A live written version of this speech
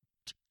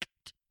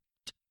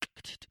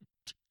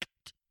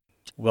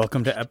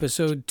Welcome to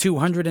episode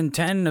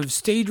 210 of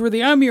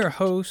Stageworthy. I'm your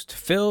host,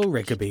 Phil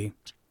Rickaby.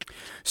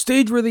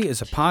 Stageworthy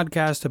is a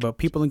podcast about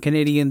people in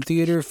Canadian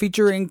theatre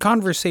featuring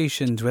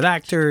conversations with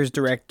actors,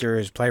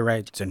 directors,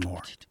 playwrights, and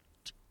more.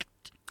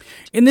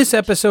 In this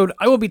episode,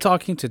 I will be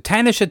talking to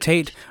Tanisha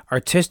Tate,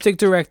 Artistic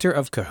Director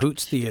of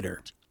Cahoots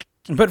Theatre.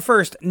 But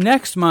first,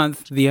 next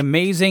month, the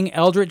amazing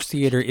Eldritch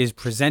Theatre is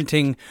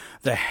presenting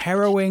The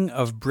Harrowing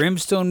of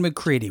Brimstone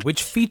McCready,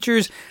 which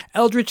features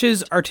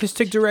Eldritch's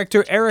artistic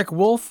director Eric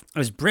Wolf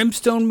as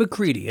Brimstone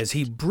McCready as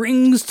he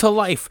brings to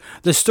life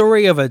the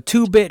story of a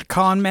two-bit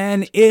con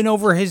man in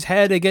over his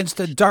head against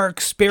the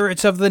dark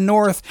spirits of the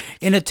North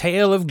in a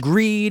tale of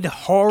greed,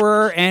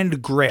 horror,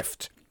 and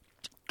grift.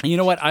 And you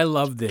know what? I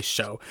love this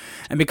show.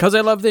 And because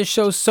I love this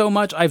show so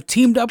much, I've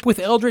teamed up with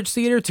Eldritch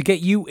Theatre to get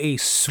you a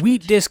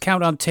sweet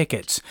discount on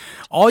tickets.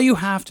 All you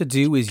have to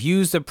do is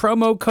use the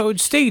promo code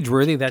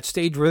STAGEWORTHY, that's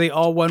STAGEWORTHY,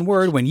 all one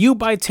word, when you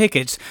buy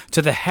tickets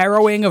to The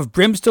Harrowing of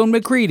Brimstone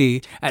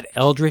McCready at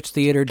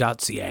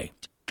eldritchtheatre.ca.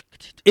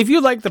 If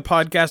you like the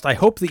podcast, I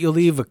hope that you'll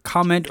leave a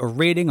comment or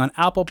rating on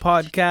Apple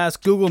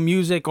Podcasts, Google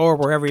Music, or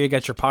wherever you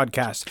get your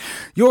podcasts.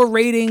 Your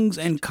ratings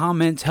and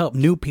comments help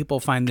new people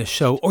find this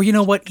show. Or you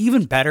know what?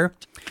 Even better,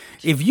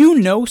 if you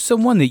know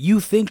someone that you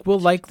think will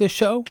like this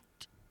show,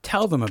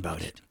 tell them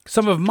about it.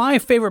 Some of my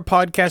favorite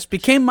podcasts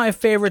became my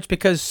favorites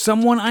because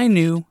someone I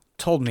knew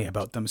told me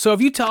about them. So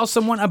if you tell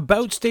someone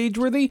about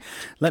Stageworthy,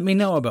 let me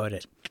know about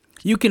it.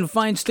 You can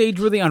find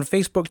Stageworthy on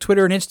Facebook,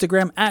 Twitter, and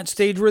Instagram at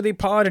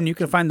StageworthyPod, and you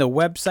can find the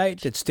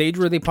website at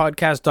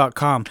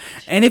stageworthypodcast.com.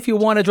 And if you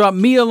want to drop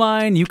me a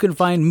line, you can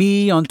find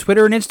me on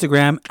Twitter and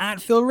Instagram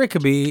at Phil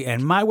Rickaby,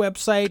 and my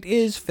website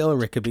is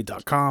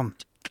philrickaby.com.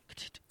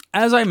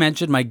 As I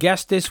mentioned, my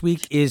guest this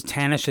week is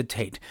Tanisha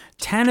Tate.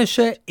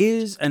 Tanisha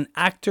is an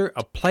actor,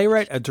 a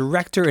playwright, a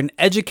director, an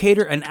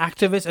educator, an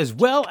activist, as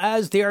well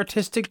as the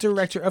artistic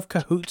director of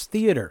Cahoots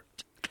Theatre.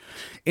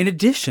 In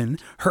addition,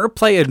 her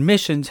play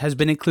Admissions has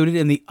been included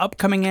in the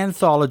upcoming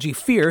anthology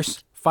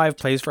Fierce, 5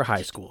 Plays for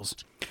High Schools.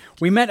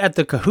 We met at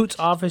the Cahoots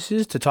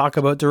offices to talk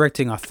about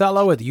directing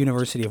Othello at the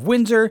University of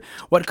Windsor,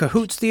 what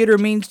Cahoots Theatre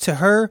means to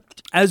her,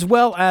 as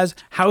well as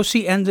how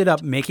she ended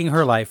up making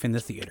her life in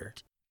the theatre.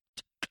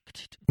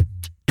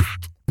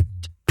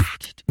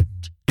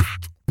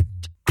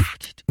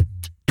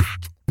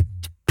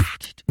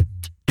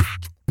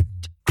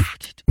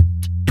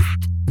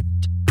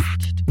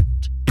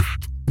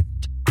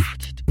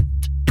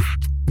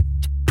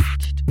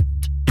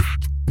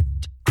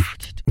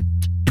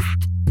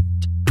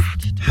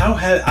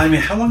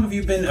 How long have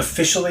you been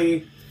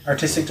officially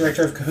artistic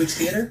director of Cahoots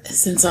Theatre?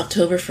 Since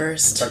October 1st.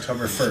 Since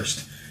October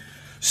 1st.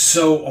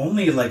 So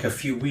only like a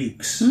few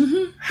weeks.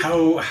 Mm-hmm.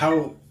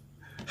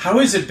 How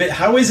is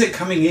it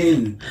coming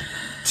in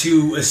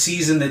to a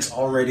season that's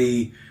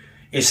already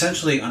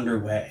essentially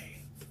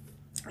underway?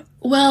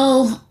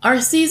 Well,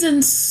 our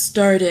season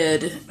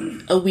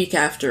started a week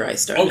after I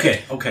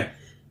started. Okay.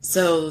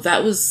 So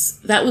that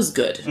was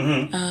good.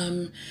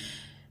 Mm-hmm.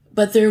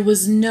 But there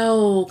was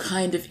no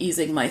kind of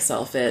easing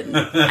myself in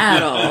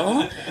at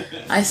all.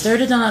 I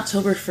started on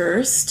October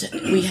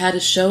 1st. We had a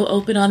show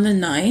open on the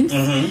 9th.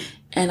 Mm-hmm.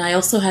 And I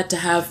also had to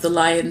have the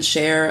lion's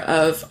share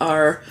of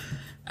our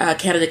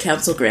Canada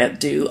Council grant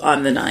due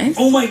on the 9th.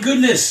 Oh my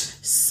goodness!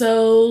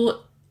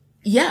 So,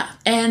 yeah.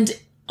 And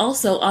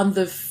also on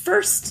the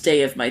first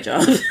day of my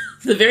job,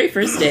 the very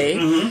first day,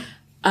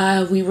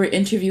 mm-hmm. We were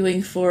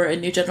interviewing for a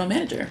new general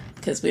manager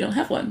because we don't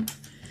have one.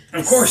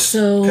 Of course,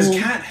 because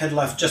Kat had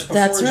left just before.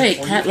 That's right.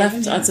 Kat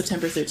left on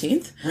September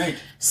 13th. Right.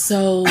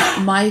 So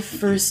my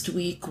first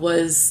week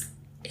was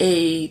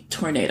a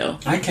tornado.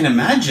 I can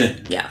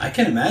imagine. Yeah. I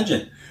can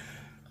imagine.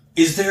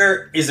 Is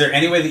there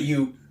any way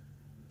that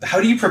how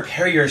do you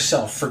prepare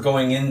yourself for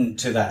going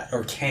into that,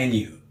 or can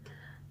you?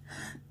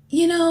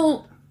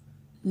 No.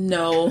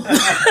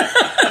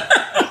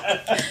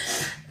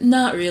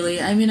 Not really.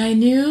 I mean, I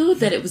knew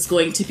that it was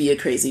going to be a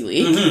crazy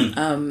week.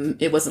 Mm-hmm.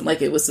 It wasn't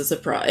like it was a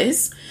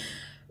surprise.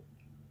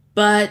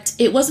 But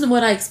it wasn't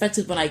what I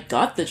expected when I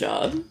got the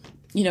job.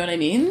 You know what I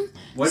mean?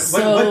 What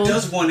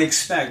does one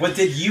expect? What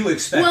did you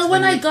expect? Well,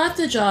 when I got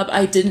the job,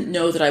 I didn't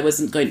know that I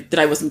wasn't going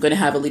to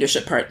have a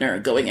leadership partner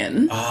going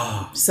in.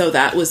 So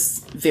that was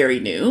very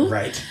new.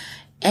 Right.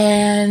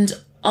 And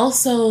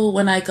also,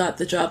 when I got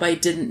the job, I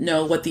didn't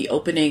know what the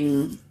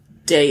opening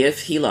day of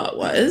HELOT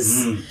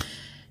was. Mm.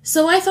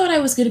 So I thought I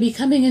was going to be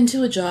coming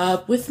into a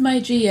job with my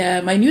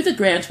GM. I knew the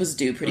grant was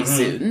due pretty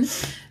soon.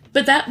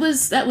 But that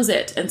was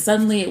it. And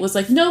suddenly it was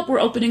like, nope, we're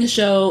opening a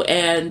show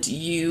and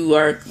you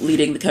are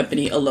leading the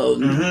company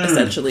alone,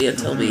 essentially,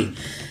 until we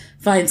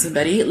find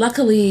somebody.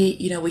 Luckily,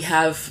 we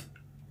have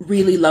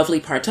really lovely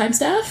part-time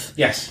staff.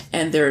 Yes.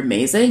 And they're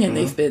amazing, and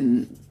they've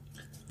been,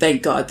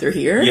 thank God they're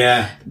here.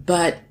 Yeah.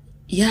 But,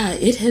 yeah,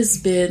 it has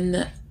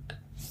been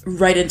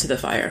right into the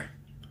fire.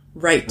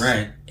 Right.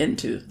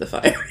 Into the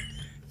fire.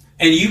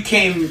 And you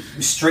came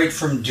straight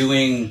from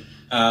doing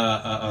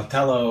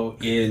Othello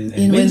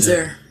in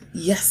Windsor.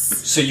 Yes.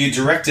 So you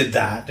directed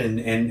that, and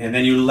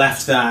then you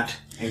left that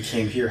And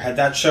came here. Had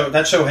that show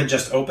had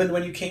just opened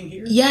when you came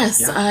here?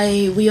 Yes,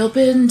 yeah. We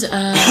opened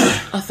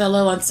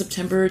Othello on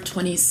September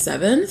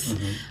 27th.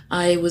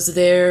 I was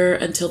there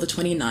until the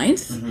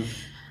 29th.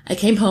 I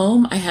came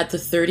home, I had the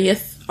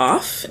 30th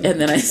off, and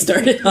then I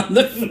started on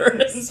the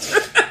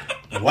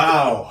 1st.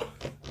 Wow.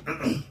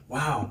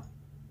 Wow.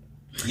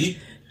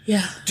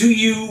 Yeah. Do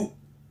you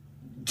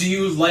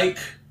like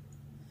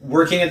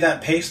working at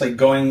that pace, like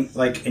going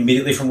like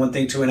immediately from one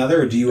thing to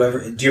another, or do you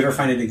ever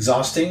find it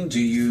exhausting? Do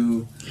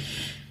you?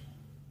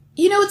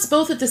 You know, it's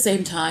both at the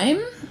same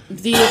time.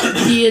 The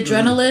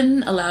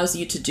adrenaline allows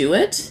you to do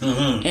it,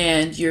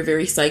 and you're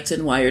very psyched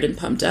and wired and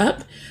pumped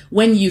up.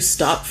 When you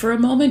stop for a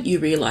moment, you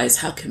realize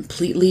how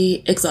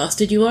completely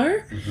exhausted you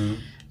are.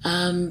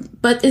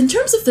 But in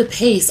terms of the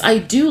pace, I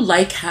do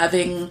like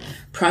having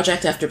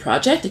project after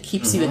project. It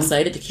keeps you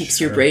excited. It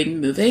keeps your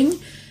brain moving.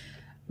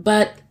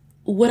 But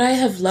would I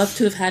have loved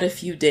to have had a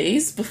few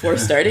days before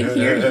starting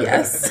here?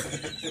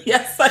 Yes.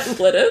 Yes, I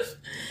would have.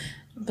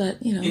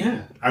 But, you know.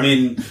 Yeah. I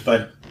mean,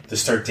 but the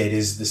start date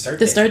is the start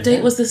date. The start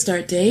date was the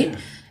start date. Yeah.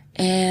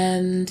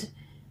 And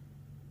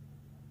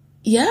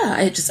yeah,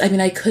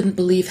 I couldn't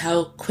believe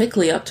how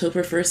quickly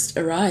October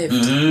 1st arrived.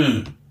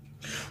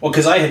 Well,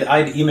 because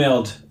I'd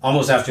emailed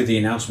almost after the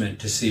announcement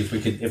to see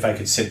if I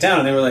could sit down,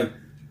 and they were like,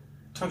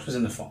 talks was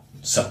in the fall.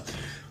 So,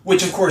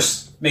 which of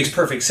course makes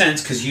perfect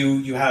sense because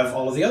you have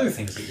all of the other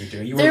things that you're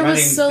doing. You were running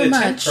the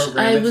tech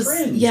program at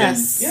Fringe.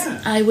 Yes.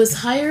 I was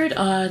hired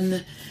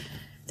on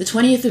the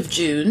 20th of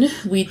June.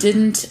 We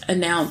didn't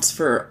announce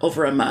for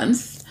over a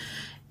month.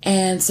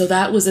 And so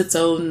that was its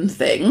own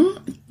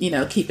thing,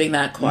 keeping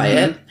that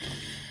quiet.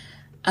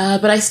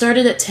 But I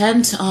started at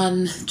Tent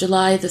on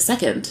July the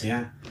 2nd.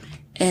 Yeah.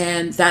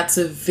 And that's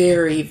a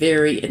very,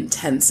 very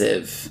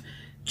intensive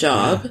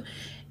job. Yeah.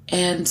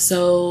 And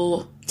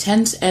so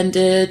Tent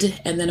ended,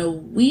 and then a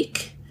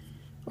week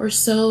or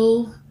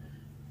so...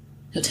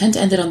 No, Tent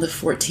ended on the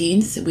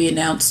 14th. We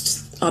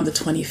announced on the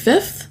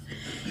 25th.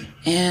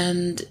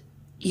 And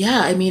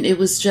yeah, it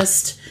was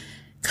just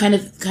kind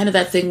of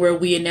that thing where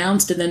we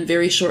announced, and then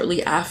very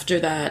shortly after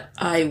that,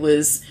 I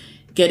was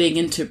getting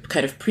into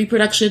kind of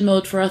pre-production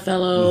mode for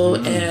Othello,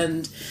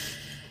 and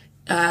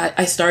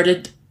I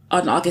started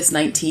on August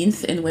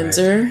 19th in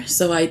Windsor, right.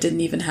 So I didn't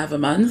even have a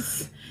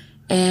month,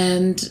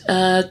 and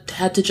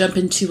had to jump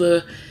into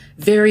a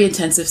very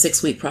intensive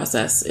 6-week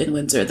process in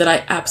Windsor that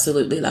I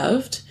absolutely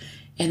loved,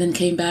 and then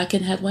came back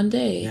and had one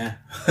day. Yeah.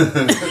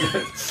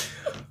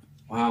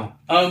 Wow.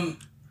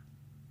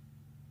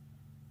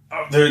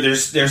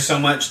 There's so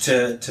much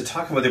to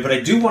talk about there, but I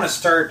do want to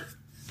start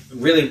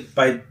really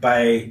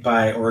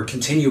by or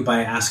continue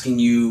by asking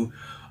you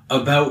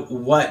about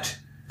what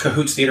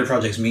Cahoots Theatre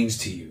Projects means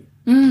to you.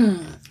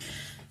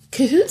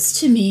 Cahoots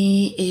to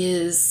me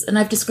is, and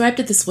I've described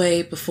it this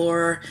way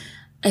before,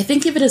 I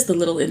think of it as the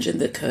little engine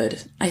that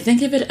could. I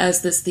think of it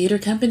as this theater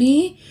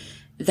company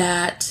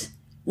that,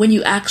 when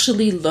you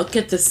actually look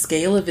at the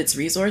scale of its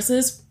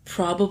resources,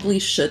 probably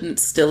shouldn't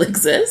still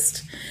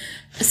exist.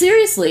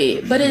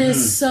 Seriously, but it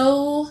is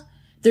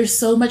there's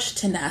so much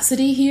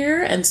tenacity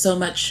here and so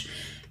much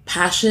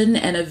passion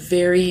and a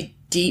very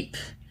deep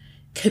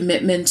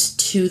commitment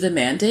to the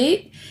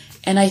mandate.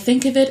 And I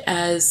think of it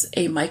as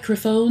a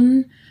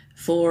microphone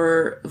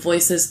for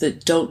voices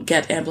that don't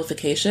get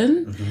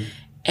amplification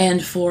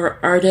and for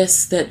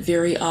artists that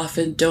very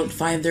often don't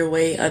find their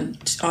way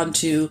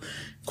onto,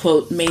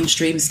 quote,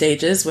 mainstream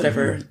stages,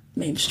 whatever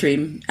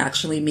mainstream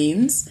actually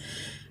means.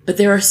 But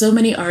there are so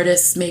many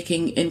artists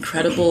making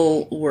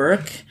incredible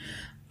work,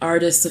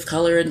 artists of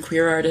color and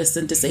queer artists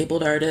and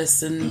disabled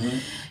artists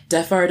and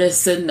deaf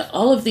artists and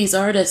all of these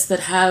artists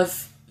that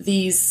have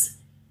these,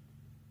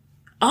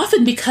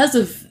 often because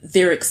of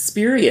their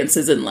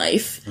experiences in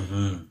life,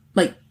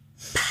 like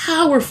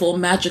powerful,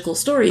 magical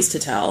stories to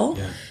tell,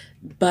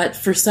 but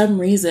for some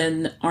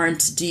reason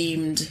aren't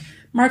deemed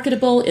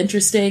marketable,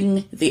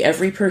 interesting, the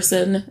every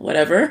person,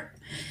 whatever.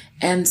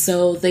 And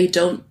so they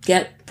don't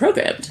get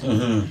programmed.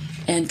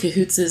 And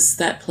Cahoots is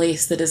that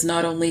place that is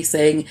not only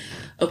saying,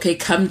 okay,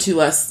 come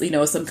to us,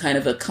 some kind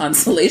of a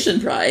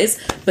consolation prize,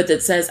 but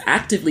that says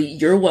actively,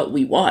 you're what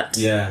we want.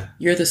 Yeah.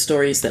 You're the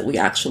stories that we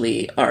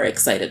actually are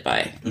excited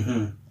by.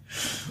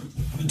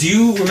 Do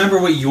you remember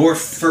what your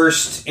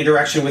first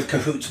interaction with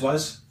Cahoots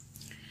was?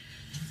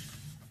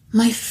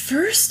 My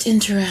first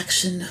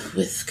interaction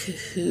with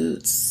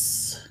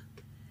Cahoots?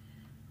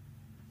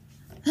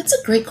 That's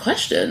a great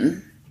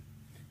question.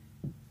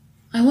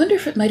 I wonder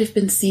if it might have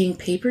been seeing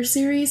paper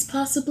series,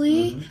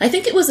 possibly. I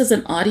think it was as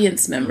an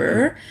audience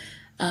member.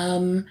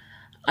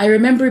 I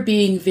remember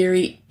being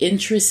very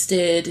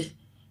interested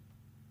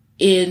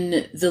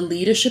in the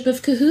leadership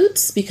of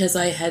Cahoots because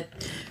I had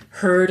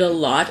heard a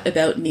lot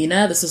about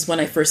Nina. This was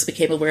when I first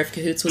became aware of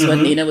Cahoots, was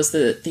when Nina was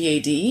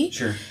the AD.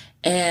 Sure.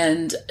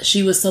 And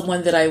she was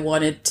someone that I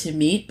wanted to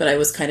meet, but I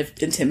was kind of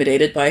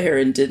intimidated by her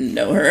and didn't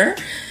know her.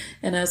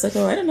 And I was like,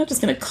 all right, I'm not just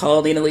going to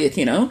call Lena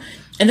Leochino.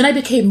 And then I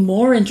became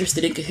more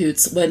interested in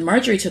cahoots when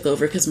Marjorie took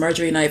over, because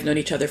Marjorie and I have known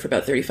each other for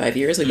about 35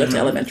 years. We went to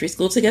elementary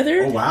school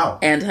together. Oh, wow.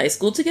 And high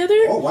school together.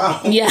 Oh,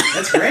 wow. Yeah.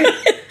 That's great.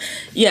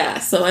 Yeah,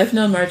 so I've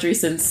known Marjorie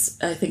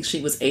since I think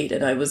she was 8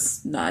 and I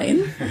was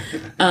 9.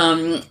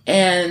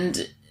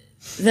 And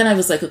then I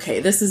was like, okay,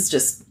 this is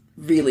just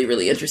really,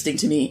 really interesting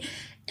to me.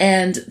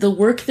 And the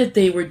work that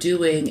they were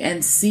doing,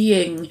 and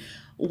seeing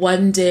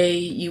one day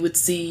you would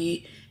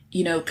see,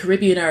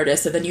 Caribbean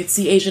artists, and then you'd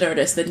see Asian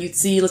artists, then you'd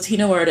see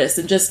Latino artists,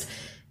 and just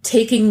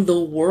taking the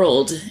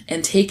world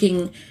and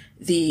taking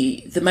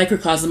the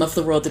microcosm of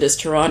the world that is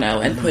Toronto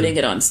and putting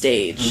it on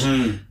stage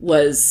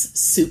was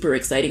super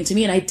exciting to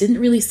me. And I didn't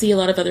really see a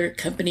lot of other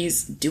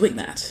companies doing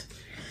that.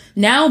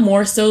 Now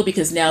more so,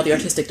 because now the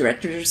artistic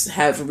directors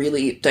have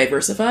really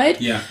diversified.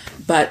 Yeah.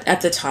 But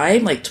at the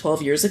time, like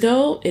 12 years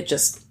ago, it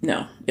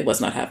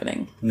was not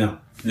happening. No.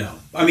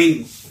 I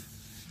mean,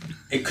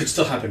 it could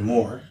still happen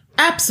more.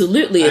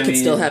 Absolutely, it could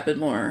still happen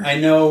more. I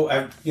know,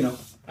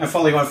 I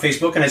follow you on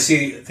Facebook, and I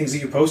see things that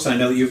you post, and I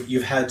know that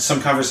you've had some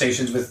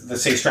conversations with,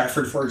 let's say,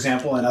 Stratford, for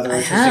example, and other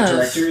artistic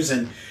directors,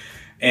 and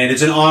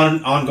it's an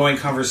ongoing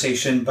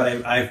conversation,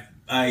 but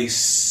I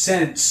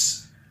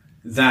sense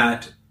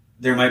that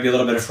there might be a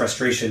little bit of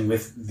frustration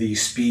with the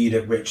speed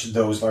at which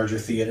those larger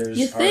theaters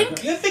You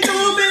think? I think a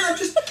little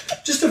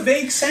bit, just a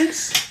vague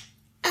sense.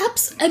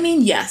 I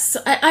mean, yes.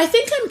 I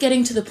think I'm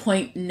getting to the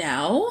point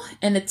now,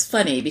 and it's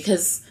funny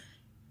because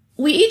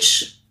we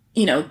each,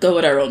 go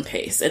at our own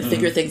pace and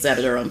figure things out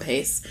at our own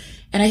pace.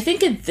 And I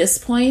think at this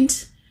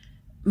point,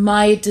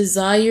 my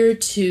desire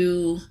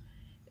to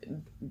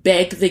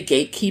beg the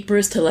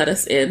gatekeepers to let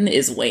us in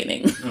is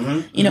waning.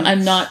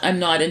 I'm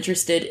not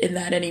interested in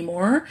that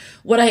anymore.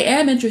 What I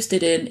am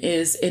interested in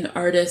is in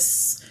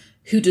artists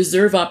who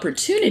deserve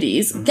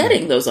opportunities,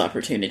 getting those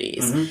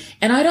opportunities.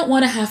 And I don't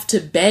want to have to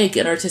beg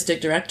an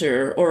artistic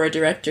director or a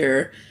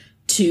director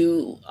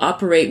to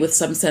operate with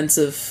some sense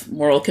of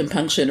moral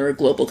compunction or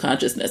global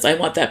consciousness. I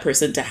want that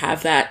person to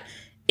have that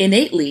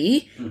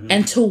innately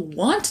and to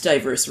want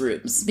diverse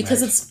rooms,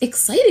 because it's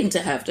exciting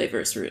to have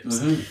diverse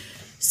rooms.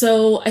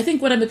 So I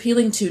think what I'm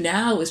appealing to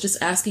now is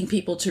just asking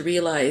people to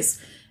realize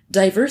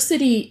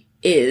diversity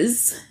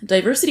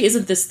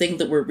isn't this thing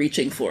that we're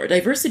reaching for.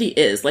 Diversity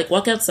is, like,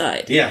 walk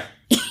outside. Yeah.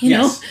 You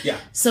know? Yeah.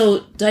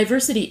 So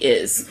diversity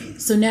is.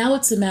 So now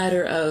it's a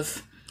matter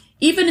of,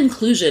 even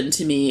inclusion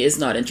to me is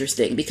not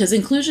interesting, because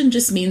inclusion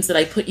just means that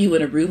I put you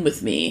in a room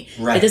with me.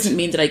 Right. It doesn't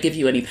mean that I give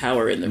you any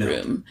power in the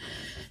room.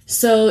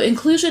 So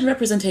inclusion,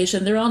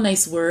 representation, they're all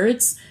nice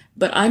words,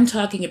 but I'm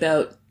talking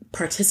about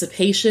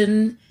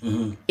participation,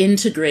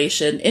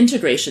 integration.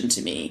 Integration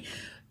to me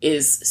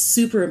is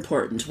super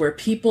important, where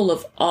people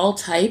of all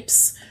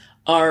types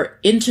are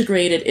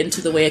integrated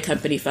into the way a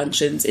company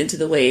functions, into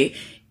the way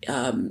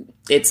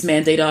its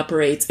mandate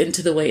operates,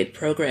 into the way it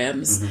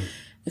programs.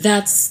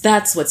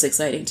 That's what's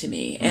exciting to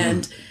me.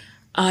 And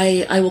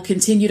I will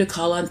continue to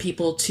call on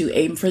people to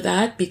aim for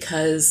that,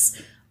 because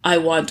I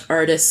want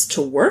artists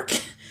to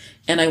work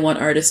and I want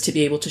artists to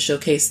be able to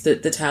showcase the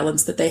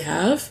talents that they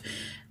have.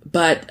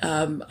 But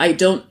I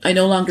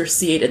no longer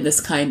see it in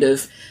this kind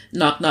of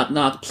knock, knock,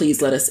 knock,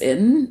 please let us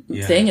in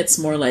thing. It's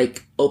more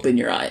like open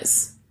your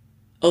eyes.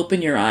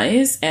 Open your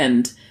eyes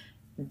and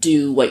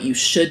do what you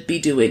should be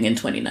doing in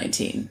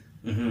 2019.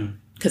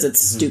 Because it's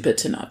stupid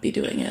to not be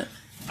doing it.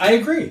 I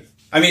agree.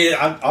 I mean,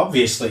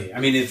 obviously. I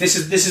mean, if this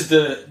is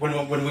the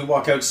when we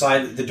walk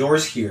outside the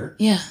doors here,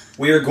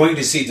 we are going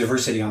to see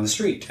diversity on the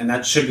street, and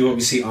that should be what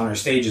we see on our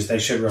stages. They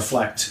should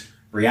reflect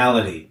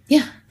reality.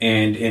 Yeah.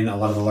 And in a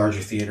lot of the larger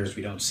theaters,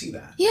 we don't see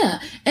that.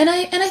 Yeah, and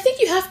I think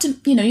you have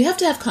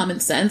to have common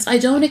sense. I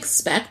don't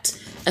expect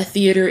a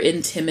theater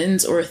in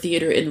Timmins or a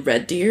theater in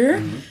Red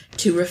Deer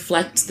to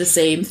reflect the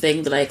same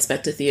thing that I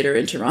expect a theater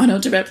in Toronto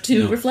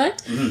to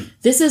reflect.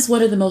 This is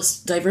one of the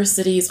most diverse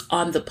cities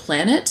on the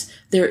planet.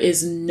 There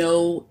is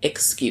no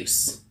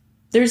excuse.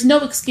 There's no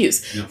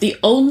excuse. No. The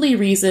only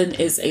reason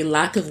is a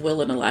lack of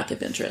will and a lack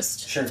of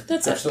interest. Sure.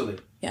 That's absolutely.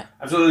 It. Yeah.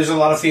 Absolutely. There's a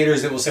lot of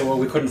theaters that will say, well,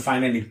 we couldn't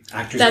find any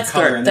actors of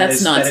color. And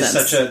that's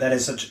nonsense. That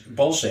is such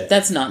bullshit.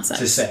 That's nonsense.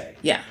 To say.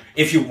 Yeah.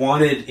 If you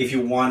want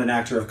an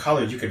actor of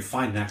color, you can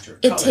find an actor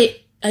of color.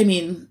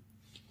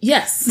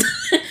 Yes.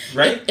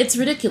 Right? It's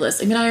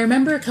ridiculous. I mean, I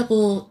remember a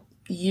couple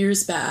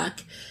years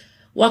back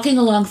walking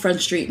along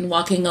Front Street and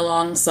walking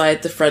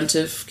alongside the front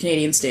of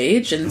Canadian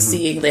Stage and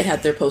seeing they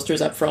had their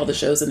posters up for all the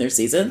shows in their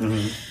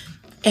season.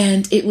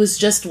 And it was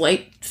just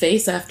white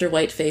face after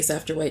white face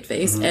after white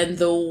face. And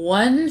the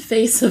one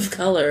face of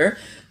color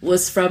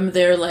was from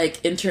their,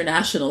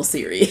 international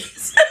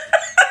series.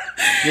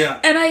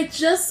 Yeah. And I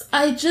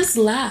just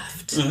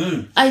laughed.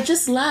 I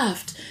just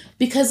laughed.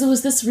 Because it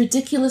was this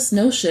ridiculous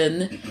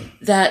notion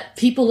that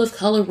people of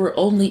color were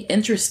only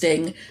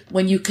interesting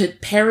when you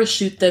could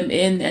parachute them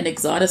in and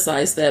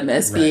exoticize them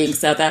as being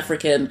South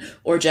African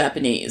or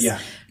Japanese. Yeah.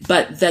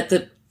 But that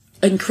the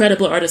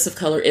incredible artists of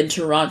color in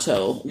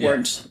Toronto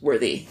weren't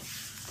worthy.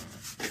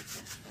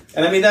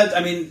 And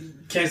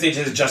Kansas State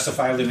has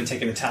justifiably been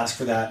taken to task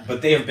for that,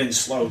 but they have been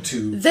slow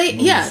to move.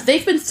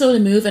 They've been slow to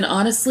move, and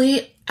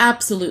honestly,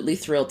 absolutely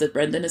thrilled that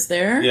Brendan is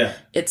there. Yeah.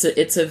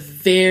 It's a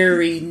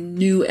very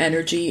new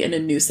energy and a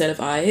new set of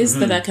eyes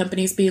that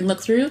company's being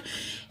looked through,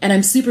 and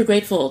I'm super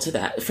grateful for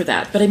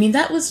that. But I mean,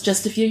 that was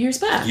just a few years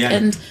back,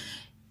 and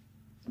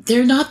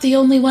they're not the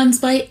only ones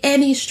by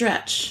any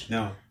stretch.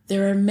 No.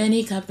 There are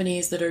many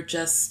companies that are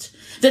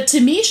that to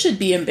me should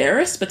be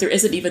embarrassed, but there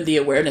isn't even the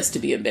awareness to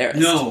be embarrassed.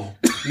 No,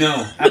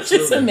 absolutely. Which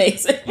is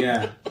amazing.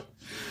 Yeah.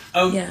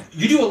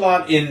 You do a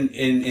lot in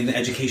the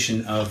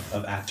education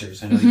of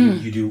actors. I know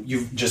you do.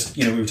 You've just,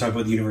 we were talking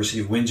about the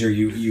University of Windsor.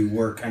 You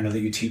work, I know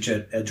that you teach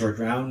at George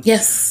Brown.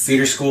 Yes.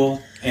 Theater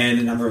School and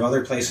a number of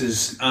other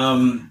places.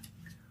 I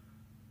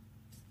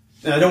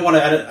don't want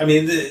to, I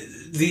mean,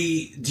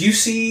 do you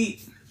see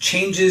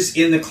changes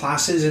in the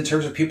classes in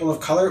terms of people of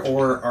color,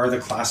 or are the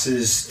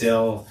classes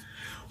still...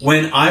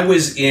 When I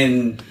was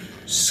in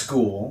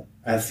school,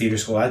 at theater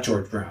school at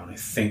George Brown, I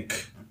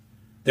think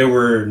there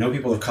were no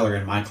people of color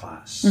in my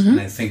class. And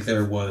I think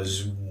there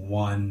was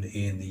one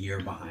in the year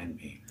behind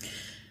me.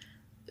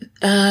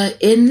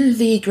 In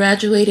the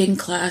graduating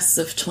class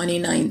of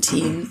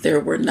 2019, there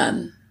were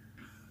none.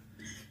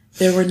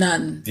 There were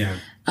none. Yeah.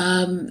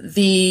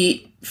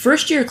 The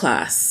first year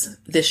class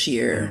this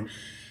year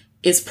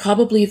is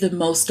probably the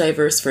most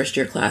diverse first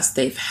year class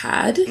they've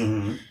had.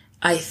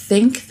 I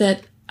think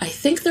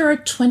there are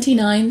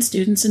 29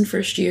 students in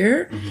first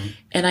year,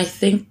 and I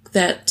think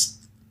that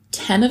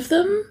 10 of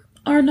them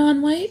are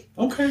non-white.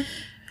 Okay.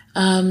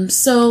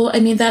 So, I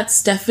mean,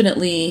 that's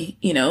definitely,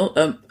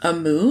 a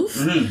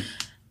move.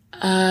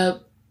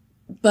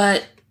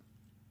 But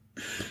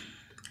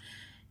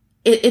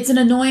it's an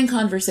annoying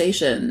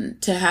conversation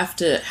to have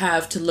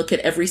to look at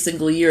every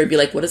single year and be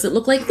like, what does it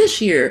look like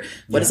this year?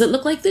 What does it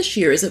look like this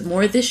year? Is it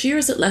more this year?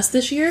 Is it less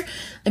this year?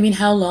 I mean,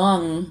 how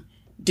long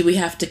do we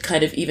have to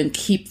kind of even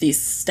keep these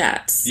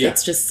stats? Yeah.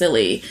 It's just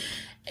silly.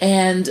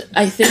 And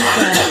I think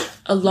that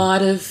a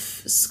lot of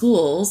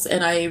schools,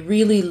 and I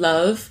really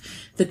love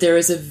that there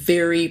is a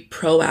very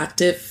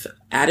proactive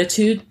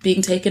attitude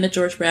being taken at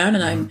George Brown,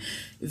 and I'm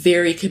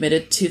very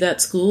committed to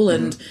that school.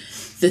 And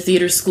the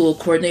theater school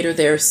coordinator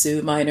there,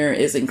 Sue Miner,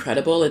 is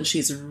incredible, and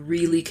she's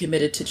really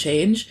committed to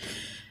change.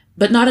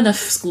 But not enough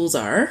schools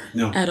are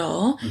at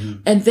all.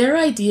 And their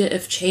idea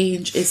of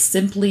change is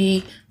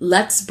simply,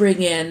 let's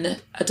bring in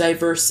a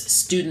diverse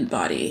student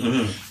body.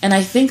 And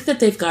I think that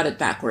they've got it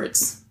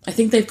backwards. I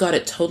think they've got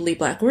it totally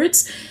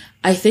backwards.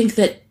 I think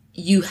that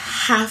you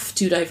have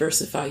to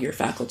diversify your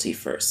faculty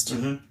first.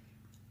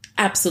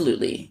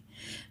 Absolutely.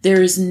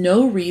 There is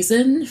no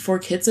reason for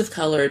kids of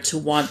color to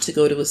want to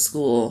go to a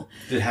school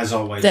that has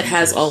all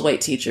white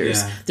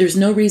teachers. Yeah. There's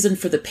no reason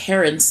for the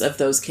parents of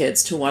those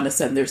kids to want to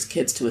send their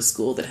kids to a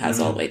school that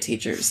has all white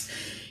teachers.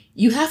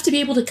 You have to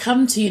be able to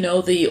come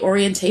to, the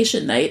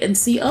orientation night and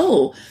see,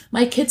 oh,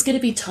 my kid's going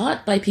to be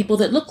taught by people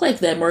that look like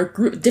them, or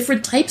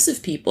different types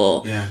of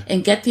people,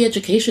 and get the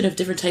education of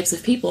different types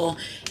of people.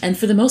 And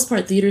for the most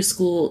part, theater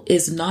school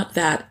is not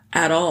that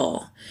at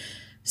all.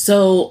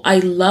 So I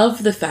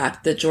love the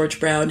fact that George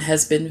Brown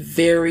has been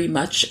very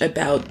much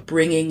about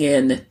bringing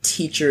in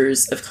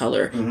teachers of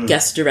color,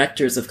 guest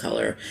directors of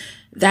color.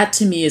 That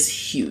to me is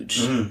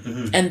huge.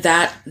 And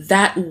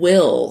that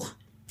will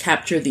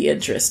capture the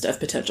interest of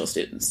potential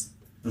students.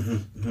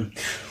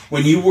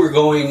 When you were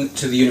going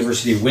to the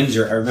University of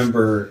Windsor, I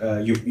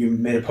remember you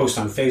made a post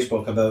on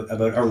Facebook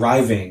about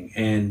arriving,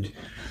 and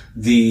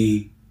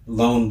the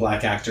lone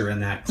black actor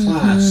in that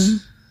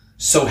class...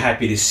 So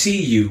happy to see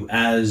you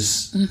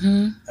as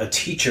a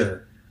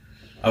teacher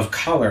of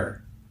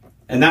color.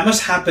 And that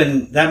must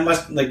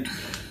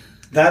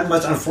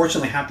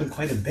unfortunately happen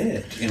quite a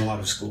bit in a lot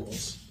of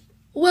schools.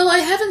 Well, I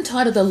haven't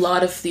taught at a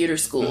lot of theater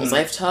schools.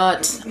 I've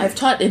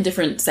taught in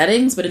different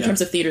settings, but in terms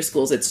of theater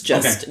schools, it's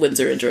just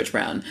Windsor and George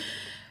Brown.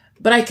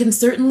 But I can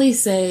certainly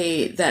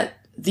say that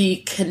the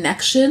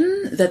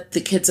connection that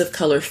the kids of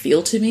color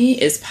feel to me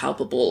is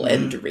palpable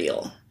and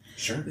real.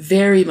 Sure.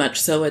 Very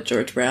much so at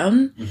George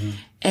Brown.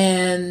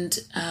 And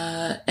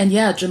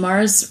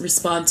Jamar's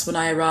response when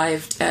I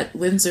arrived at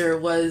Windsor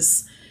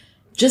was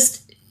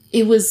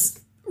it was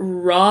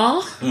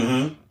raw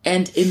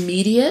and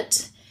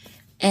immediate.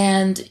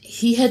 And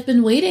he had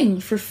been waiting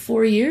for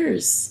 4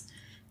 years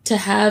to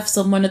have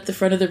someone at the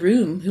front of the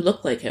room who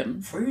looked like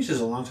him. 4 years is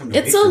a long time to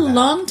It's a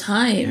long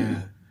time.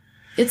 Yeah.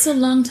 It's a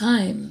long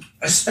time.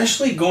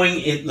 Especially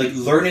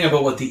learning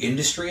about what the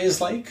industry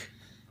is like,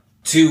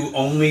 to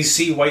only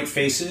see white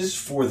faces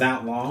for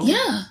that long.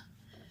 Yeah.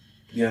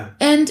 Yeah.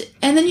 And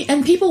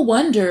people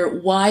wonder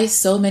why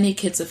so many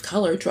kids of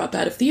color drop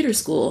out of theater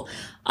school.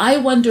 I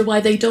wonder why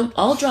they don't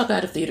all drop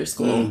out of theater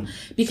school.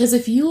 Because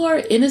if you are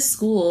in a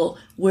school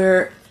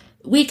where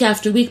week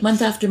after week,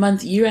 month after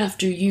month, year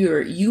after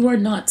year, you are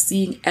not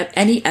seeing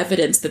any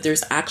evidence that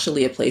there's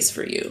actually a place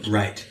for you.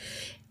 Right.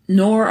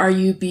 Nor are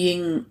you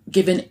being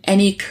given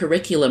any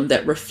curriculum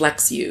that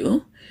reflects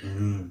you.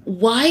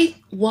 Why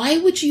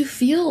would you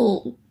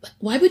feel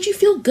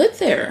good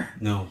there?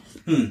 No.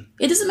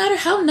 It doesn't matter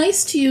how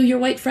nice to you your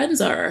white friends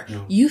are.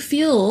 No. You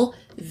feel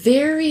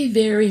very,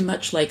 very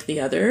much like the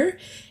other.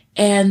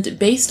 And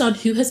based on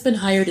who has been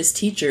hired as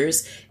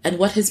teachers and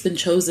what has been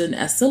chosen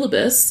as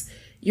syllabus,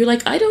 you're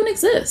like, I don't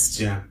exist.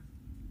 Yeah.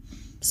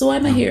 So why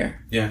am I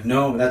here? Yeah.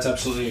 No, that's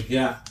absolutely,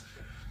 yeah.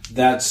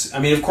 That's, I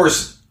mean, of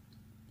course,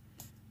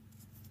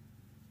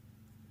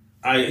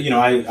 I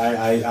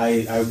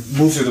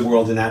move through the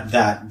world in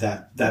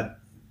that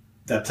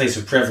place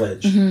of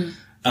privilege.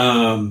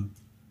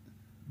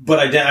 But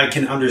I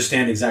can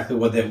understand exactly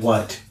what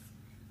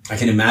I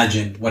can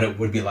imagine what it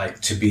would be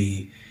like to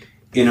be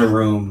in a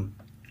room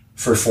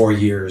for 4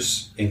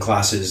 years in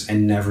classes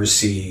and never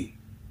see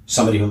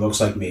somebody who looks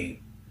like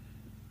me,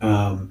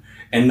 and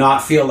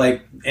not feel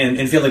like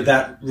and feel like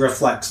that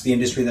reflects the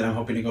industry that I'm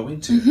hoping to go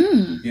into.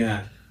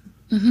 Yeah.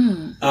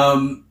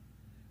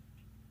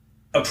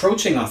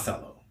 Approaching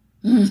Othello,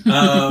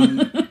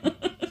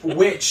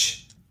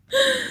 which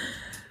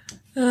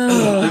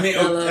I'm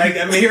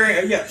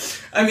hearing. Yeah,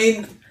 I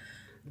mean.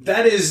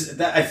 That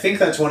I think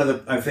that's one of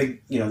the. I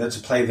think that's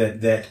a play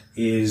that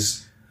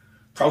is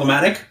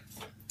problematic.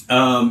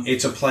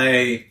 It's a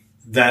play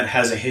that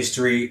has a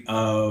history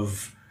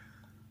of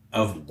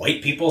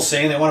white people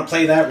saying they want to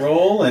play that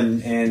role,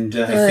 and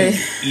I think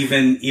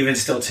even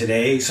still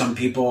today, some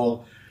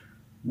people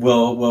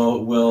will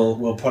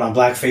put on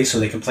blackface so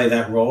they can play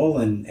that role,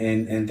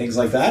 and things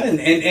like that,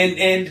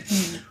 and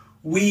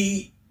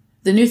we.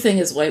 The new thing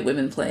is white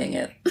women playing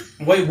it.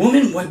 White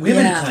women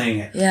playing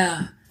it.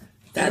 Yeah.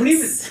 That's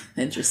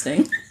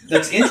interesting.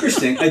 That's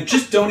interesting. I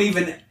don't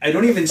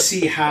even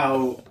see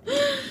how.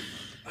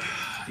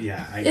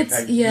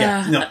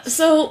 Yeah.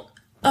 So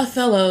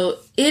Othello,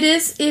 it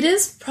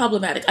is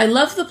problematic. I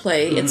love the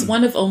play. It's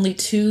one of only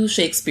 2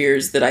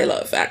 Shakespeares that I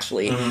love.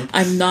 Actually,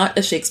 I'm not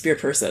a Shakespeare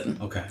person.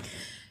 Okay.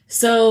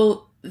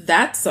 So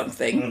that's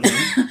something.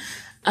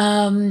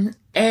 And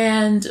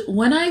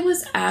when I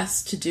was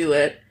asked to do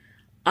it,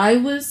 I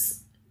was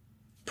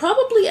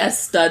probably as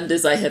stunned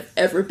as I have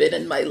ever been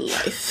in my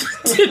life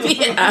to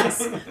be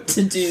asked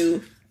to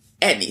do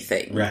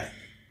anything. Right.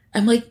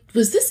 I'm like,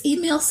 was this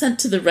email sent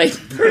to the right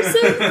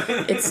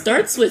person? It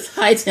starts with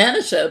 "Hi,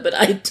 Tanisha," but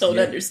I don't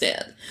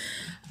understand.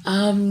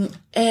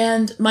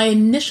 And my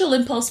initial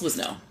impulse was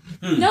no.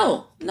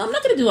 No, I'm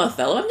not going to do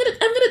Othello. I'm gonna.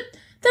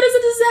 That is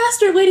a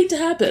disaster waiting to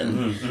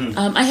happen.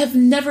 I have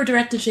never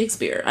directed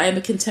Shakespeare. I am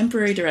a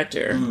contemporary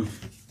director.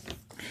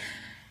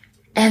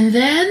 And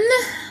then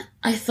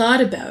I thought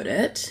about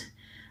it.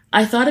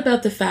 I thought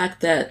about the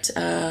fact that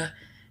a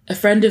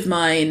friend of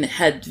mine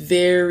had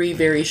very,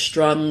 very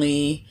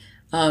strongly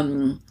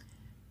had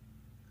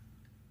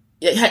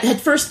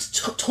first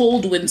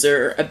told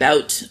Windsor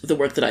about the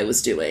work that I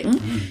was doing,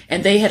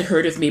 and they had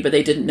heard of me, but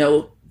they didn't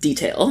know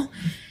detail.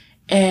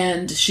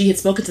 And she had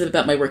spoken to them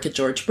about my work at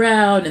George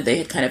Brown, and they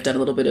had kind of done a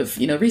little bit of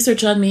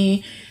research on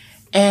me,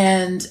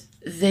 and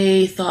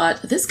they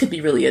thought this could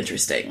be really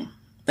interesting.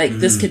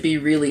 This could be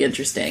really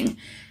interesting.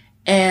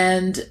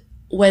 And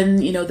when,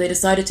 they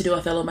decided to do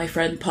Othello, my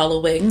friend Paula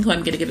Wing, who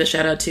I'm going to give a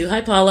shout out to,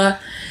 hi Paula,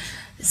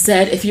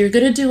 said, if you're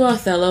going to do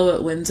Othello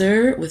at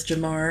Windsor with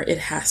Jamar, it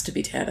has to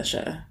be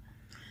Tanisha.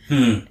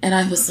 And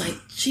I was like,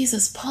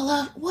 Jesus,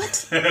 Paula,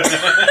 what?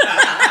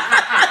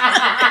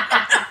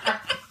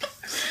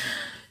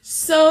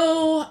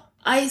 So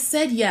I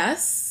said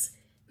yes,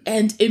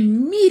 and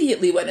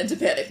immediately went into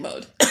panic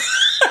mode.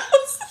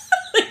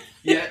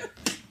 Yeah.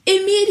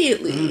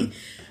 Immediately.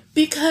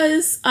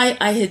 Because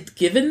I had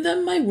given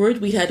them my word.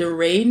 We had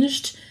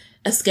arranged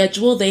a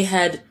schedule. They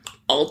had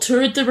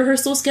altered the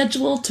rehearsal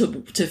schedule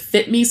to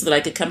fit me so that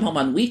I could come home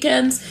on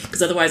weekends,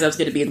 because otherwise I was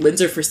going to be in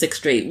Windsor for 6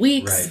 straight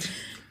weeks. Right.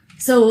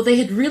 So they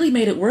had really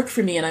made it work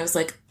for me, and I was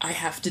like, I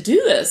have to do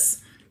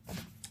this.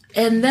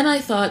 And then I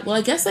thought, well,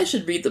 I guess I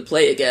should read the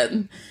play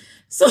again.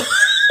 So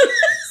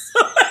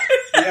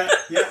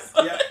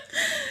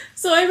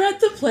So I read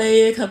the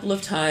play a couple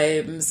of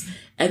times,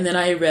 and then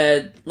I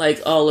read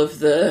all of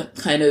the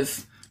kind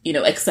of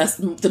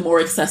the more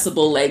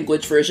accessible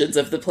language versions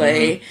of the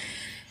play,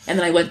 and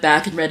then I went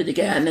back and read it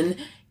again, and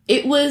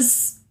it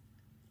was.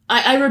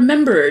 I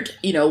remembered,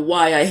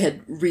 why I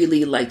had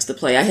really liked the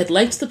play. I had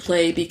liked the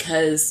play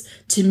because,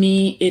 to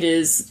me, it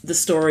is the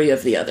story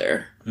of the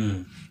other,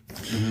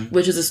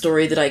 which is a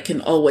story that I can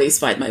always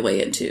find my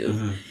way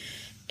into.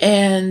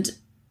 And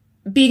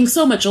being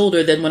so much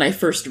older than when I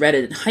first read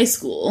it in high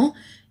school,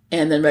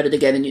 and then read it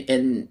again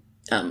in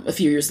a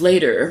few years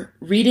later,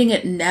 reading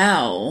it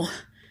now,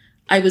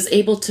 I was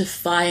able to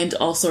find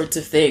all sorts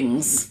of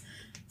things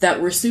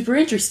that were super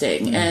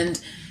interesting.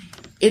 And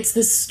it's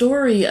the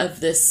story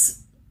of this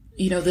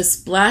this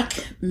black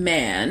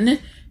man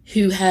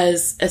who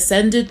has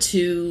ascended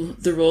to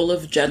the role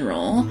of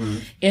general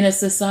in a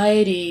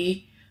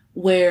society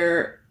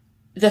where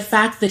the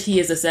fact that he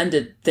has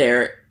ascended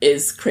there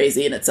is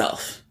crazy in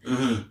itself.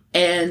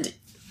 And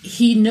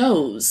he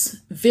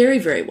knows very,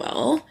 very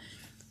well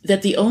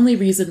that the only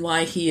reason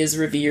why he is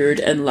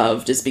revered and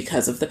loved is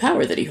because of the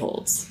power that he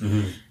holds.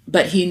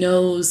 But he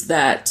knows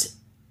that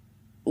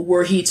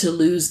were he to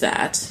lose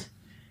that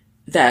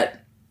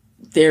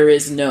there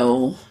is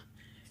no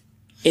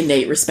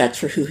innate respect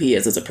for who he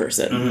is as a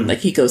person. Like,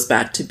 he goes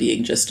back to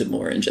being just a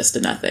Moore and just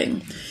a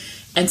nothing.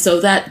 And so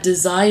that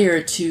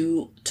desire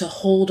to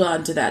hold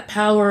on to that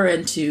power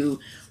and to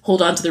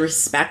hold on to the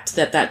respect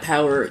that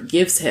power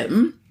gives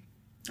him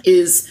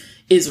is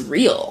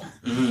real.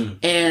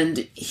 And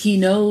he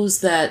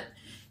knows that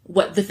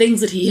what the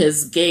things that he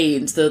has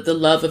gained, the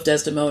love of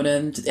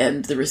Desdemona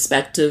and the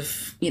respect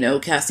of,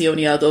 Cassio and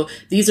Iago,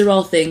 these are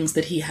all things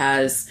that he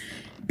has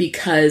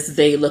because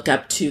they look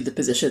up to the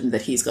position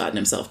that he's gotten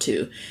himself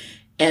to.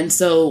 And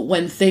so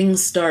when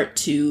things start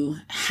to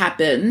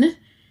happen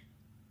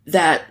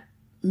that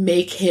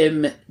make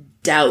him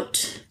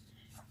doubt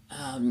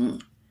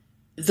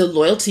the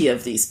loyalty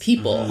of these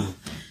people,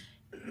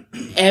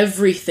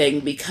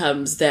 everything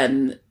becomes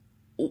then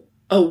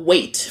a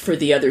weight for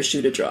the other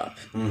shoe to drop.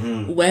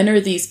 When are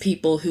these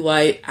people who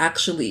I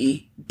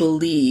actually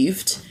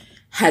believed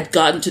had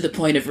gotten to the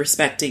point of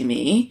respecting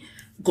me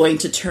going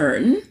to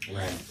turn?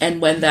 Right.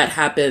 And when that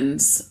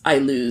happens, I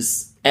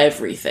lose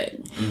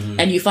everything.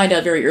 And you find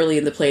out very early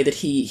in the play that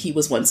he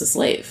was once a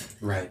slave.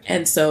 Right.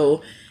 And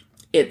so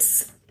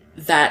it's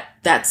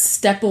that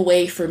step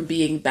away from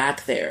being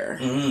back there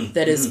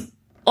that is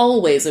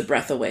always a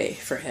breath away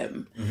for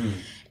him.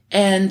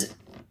 And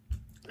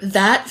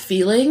that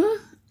feeling,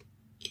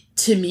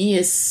 to me,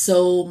 is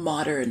so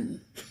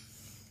modern.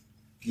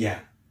 Yeah.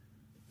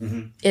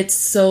 It's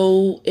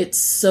so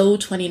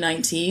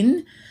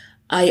 2019.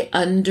 I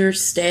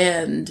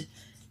understand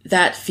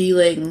that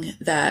feeling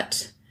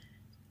that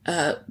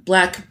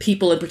Black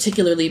people, and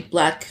particularly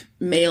Black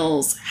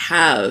males,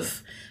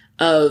 have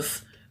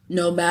of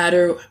no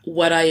matter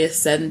what I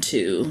ascend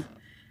to,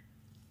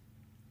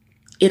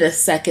 in a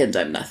second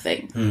I'm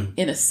nothing.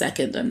 In a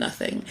second I'm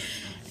nothing.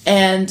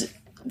 And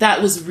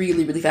that was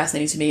really, really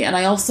fascinating to me. And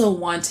I also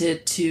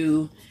wanted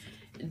to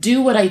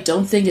do what I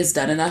don't think is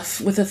done enough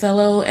with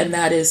Othello, and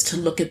that is to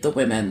look at the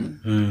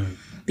women.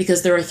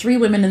 Because there are 3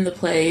 women in the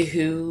play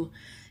who,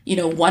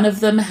 one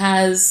of them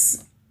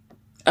has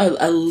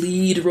a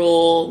lead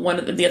role,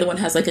 the other one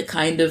has like a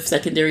kind of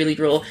secondary lead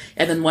role,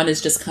 and then one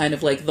is just kind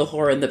of like the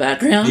whore in the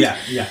background.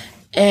 Yeah.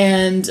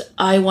 And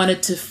I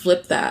wanted to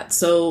flip that.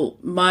 So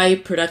my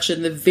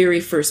production, the very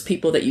first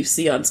people that you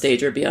see on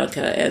stage are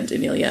Bianca and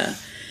Emilia,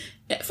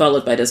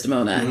 followed by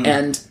Desdemona.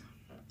 And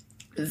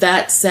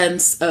that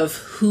sense of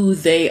who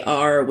they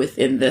are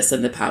within this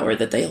and the power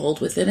that they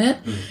hold within it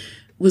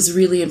was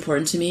really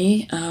important to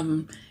me.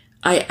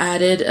 I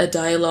added a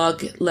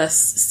dialogue-less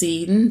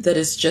scene that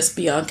is just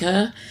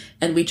Bianca,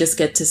 and we just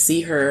get to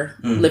see her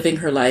living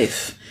her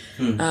life.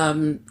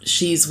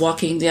 She's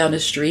walking down a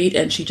street,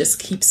 and she just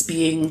keeps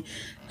being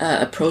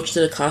approached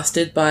and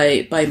accosted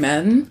by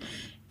men,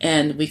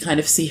 and we kind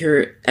of see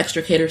her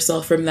extricate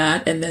herself from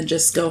that and then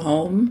just go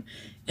home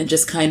and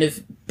just kind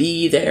of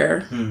be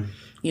there,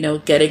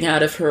 getting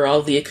out of her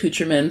all the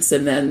accoutrements,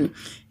 and then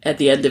at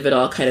the end of it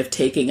all kind of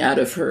taking out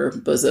of her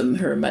bosom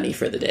her money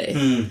for the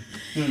day.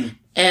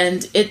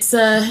 And it's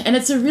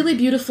a really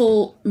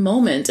beautiful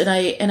moment, and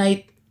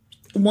I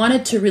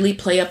wanted to really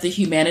play up the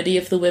humanity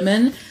of the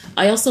women.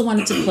 I also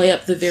wanted to play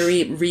up the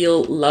very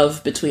real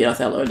love between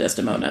Othello and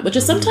Desdemona, which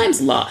is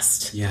sometimes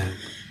lost. Yeah.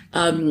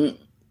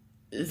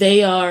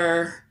 They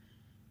are,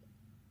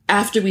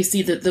 after we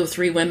see the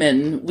 3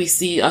 women, we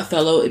see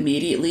Othello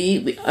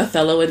immediately.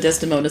 Othello and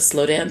Desdemona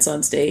slow dance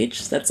on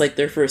stage. That's like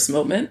their first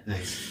moment.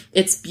 Nice.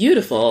 It's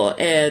beautiful,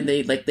 and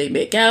they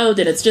make out,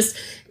 and it's just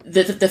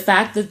the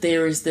fact that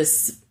there is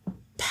this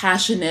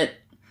passionate,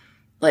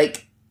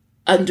 like,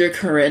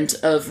 undercurrent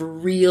of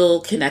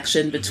real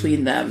connection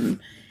between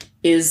them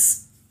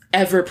is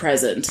ever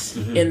present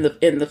in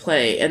the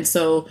play. And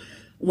so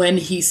when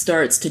he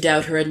starts to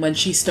doubt her and when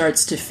she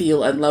starts to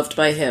feel unloved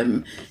by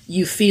him,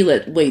 you feel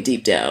it way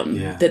deep down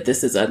that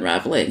this is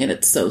unraveling, and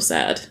it's so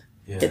sad.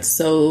 Yeah. It's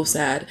so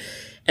sad.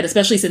 And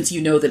especially since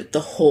you know that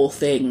the whole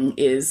thing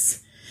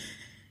is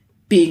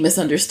being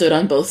misunderstood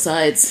on both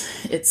sides.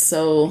 It's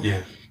so...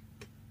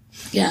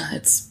 Yeah,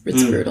 it's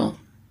brutal.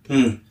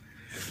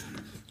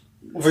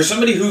 For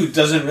somebody who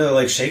doesn't really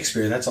like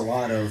Shakespeare, that's a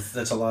lot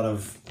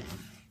of.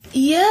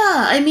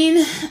 Yeah, I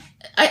mean,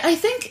 I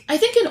think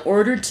in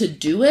order to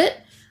do it,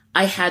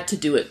 I had to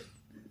do it,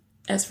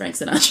 as Frank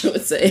Sinatra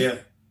would say,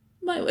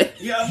 my way.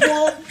 Yeah,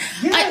 well,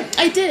 yeah.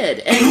 I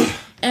did,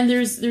 and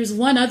there's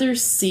one other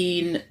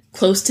scene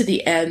close to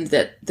the end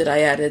that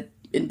I added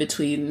in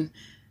between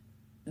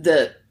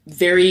the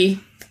very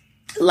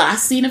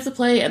last scene of the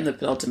play and the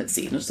penultimate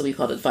scene, so we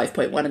called it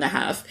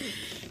 5.1.5.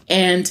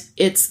 And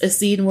it's a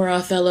scene where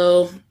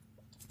Othello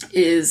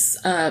is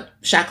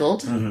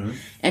shackled,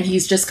 and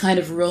he's just kind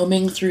of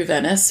roaming through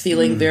Venice,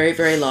 feeling very,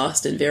 very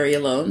lost and very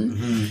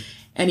alone.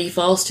 And he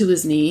falls to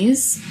his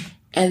knees,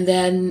 and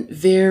then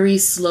very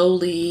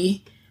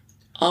slowly,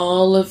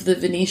 all of the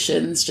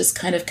Venetians just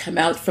kind of come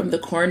out from the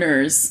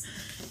corners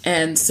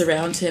and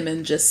surround him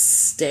and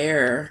just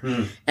stare.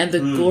 And the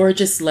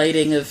gorgeous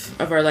lighting of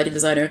our lighting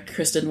designer,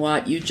 Kristen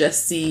Watt, you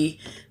just see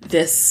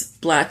this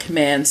Black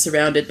man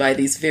surrounded by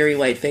these very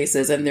white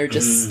faces, and they're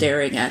just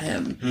staring at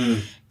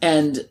him.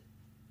 And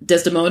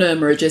Desdemona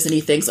emerges and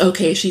he thinks,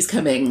 okay, she's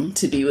coming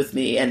to be with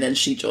me, and then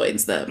she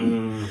joins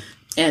them.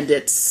 And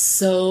it's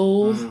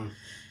so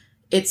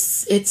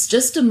it's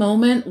just a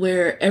moment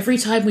where every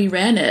time we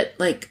ran it,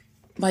 like,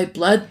 my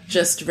blood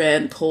just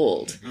ran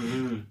cold.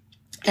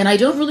 And I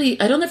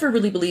don't ever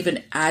really believe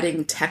in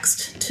adding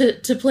text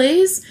to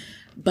plays,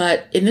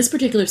 but in this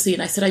particular scene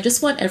I said, I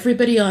just want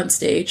everybody on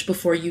stage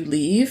before you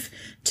leave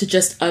to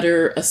just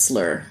utter a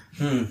slur.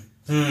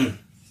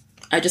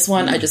 I just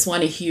want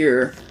to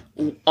hear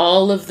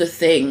all of the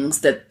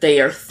things that they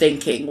are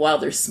thinking while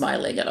they're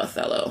smiling at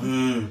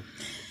Othello.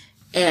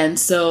 And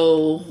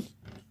so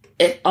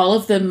all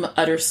of them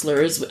utter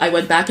slurs. I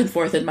went back and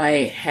forth in my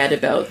head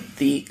about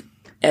the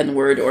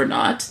N-word or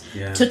not.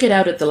 Yeah. Took it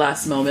out at the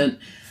last moment,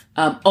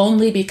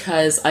 only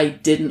because I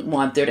didn't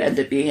want there to end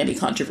up being any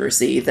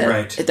controversy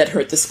that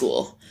hurt the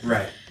school.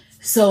 Right.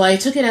 So I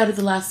took it out at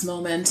the last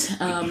moment.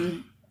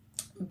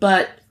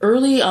 But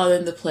early on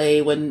in the play,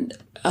 when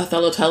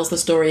Othello tells the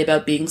story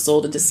about being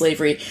sold into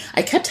slavery,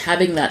 I kept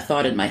having that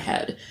thought in my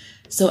head.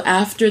 So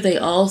after they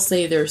all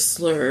say their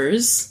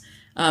slurs,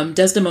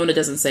 Desdemona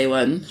doesn't say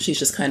one. She's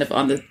just kind of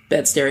on the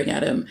bed staring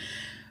at him.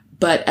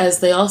 But as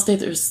they all say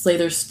their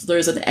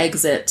slurs and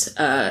exit,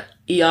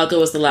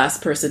 Iago is the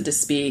last person to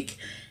speak,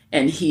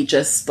 and he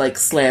just like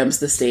slams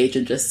the stage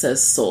and just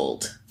says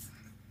 "sold,"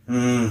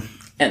 and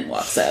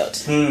walks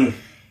out.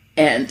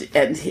 And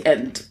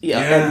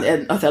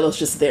Othello's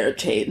just there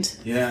chained.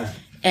 Yeah.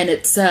 And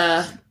it's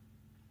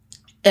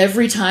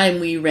every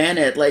time we ran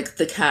it, like,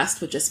 the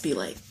cast would just be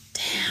like,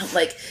 damn,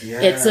 like,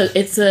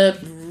 it's a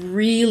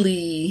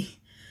really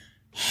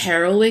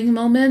harrowing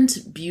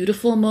moment,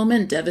 beautiful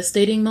moment,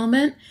 devastating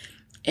moment,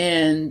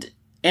 and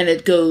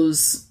it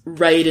goes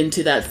right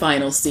into that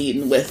final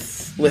scene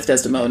with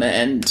Desdemona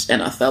and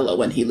Othello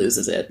when he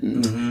loses it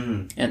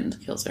and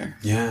kills her.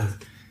 Yeah.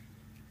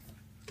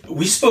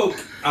 We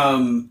spoke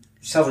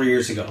several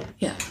years ago.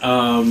 Yeah.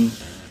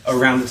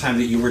 Around the time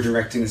that you were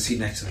directing The Seat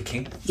Next to the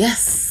King.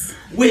 Yes.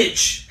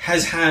 Which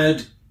has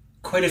had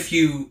quite a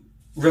few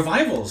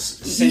revivals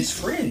since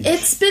Fringe.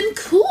 It's been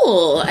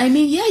cool. I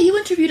mean, yeah, you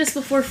interviewed us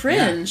before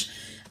Fringe.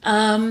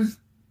 Yeah.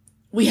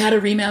 We had a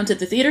remount at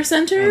the Theatre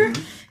Center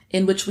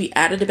in which we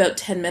added about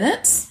 10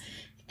 minutes,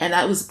 and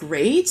that was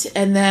great.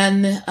 And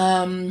then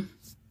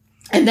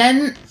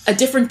a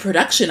different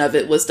production of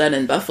it was done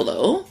in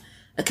Buffalo,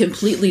 a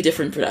completely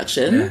different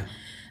production. Yeah.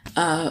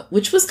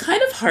 Which was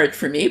kind of hard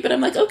for me, but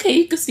I'm like,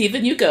 okay,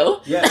 Stephen, you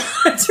go. Yeah.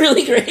 It's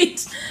really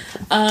great.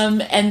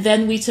 And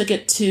then we took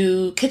it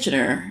to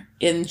Kitchener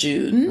in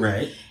June.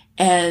 Right.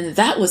 And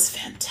that was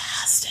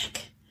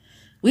fantastic.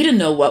 We didn't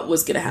know what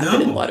was going to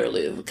happen in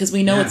Waterloo, because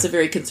we know it's a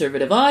very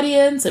conservative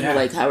audience, and we're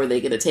like, how are they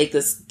going to take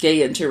this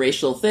gay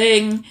interracial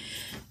thing?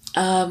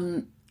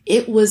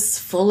 It was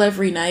full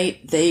every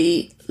night.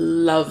 They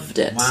loved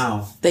it.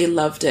 Wow. They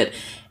loved it.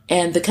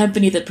 And the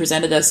company that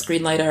presented us,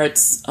 Greenlight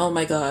Arts, oh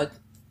my God,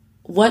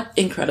 what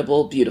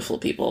incredible, beautiful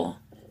people.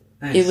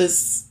 Nice.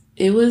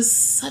 It was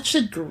such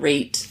a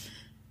great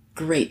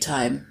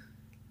time.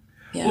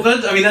 Yeah.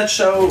 Well, that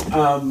show,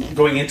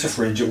 going into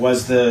Fringe, it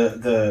was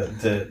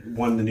the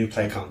won the new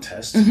play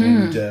contest.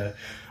 And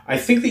I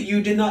think that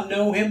you did not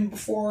know him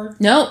before.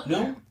 No.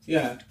 No?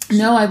 Yeah.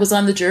 No, I was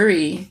on the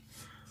jury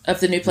of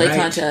the new play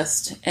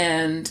contest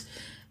and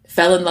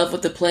fell in love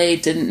with the play,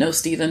 didn't know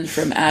Stephen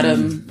from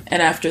Adam.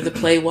 And after the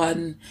play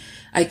won,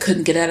 I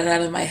couldn't get it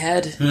out of my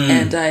head.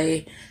 And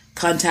I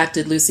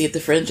contacted Lucy at the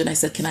Fringe and I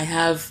said, can I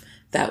have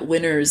that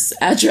winner's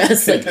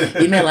address, like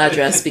email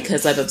address,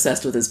 because I'm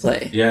obsessed with his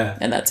play. Yeah.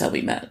 And that's how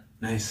we met.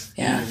 Nice.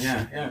 Yeah.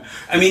 Yeah.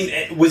 I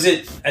mean, was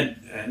it, and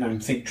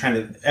I'm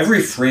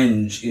every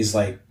Fringe is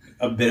like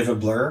a bit of a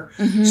blur.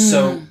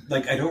 So,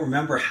 like, I don't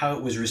remember how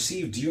it was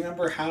received. Do you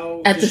remember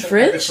how? At the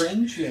Fringe? At the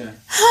Fringe, yeah.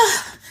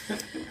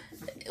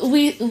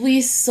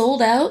 We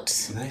sold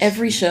out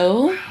every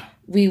show. Wow.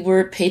 We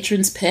were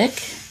patrons'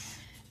 pick.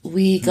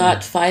 We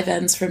got 5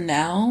 ends from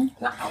now.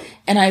 Wow.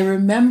 And I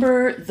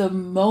remember the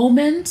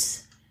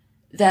moment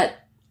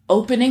that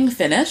opening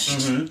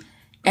finished,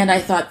 and I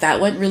thought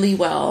that went really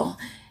well.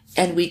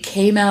 And we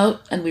came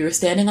out, and we were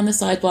standing on the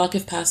sidewalk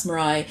of Passe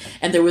Muraille,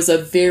 and there was a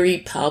very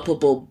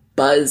palpable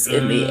buzz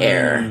in the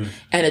air,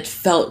 and it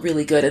felt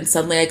really good. And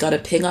suddenly I got a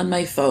ping on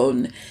my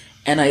phone,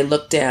 and I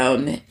looked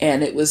down,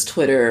 and it was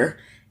Twitter,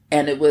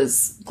 and it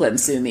was Glenn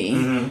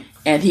Sumi.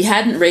 And he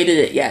hadn't rated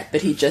it yet,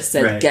 but he just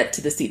said, get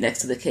to the seat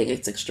next to the king.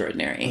 It's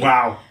extraordinary.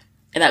 Wow.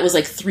 And that was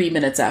like 3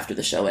 minutes after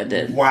the show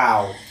ended.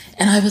 Wow.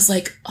 And I was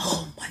like,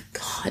 oh my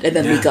God. And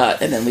then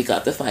we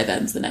got the 5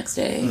 ends the next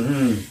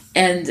day.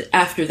 And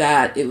after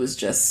that, it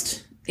was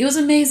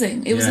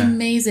amazing. It was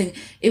amazing.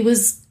 It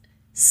was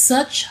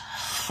such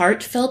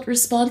heartfelt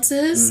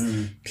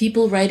responses,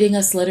 people writing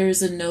us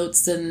letters and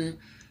notes. And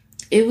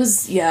it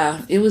was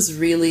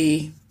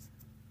really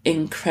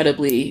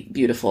incredibly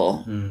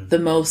beautiful. The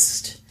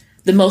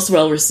most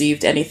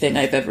well-received anything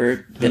I've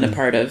ever been a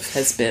part of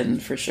has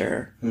been, for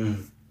sure.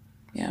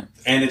 Yeah.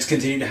 And it's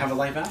continued to have a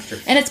life after.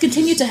 And it's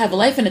continued to have a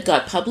life, and it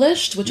got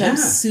published, which I'm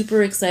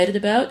super excited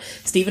about.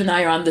 Steven and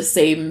I are on the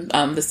same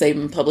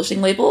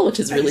publishing label, which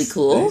is really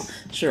cool. Nice.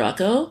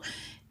 Scirocco.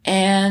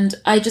 And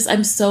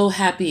I'm so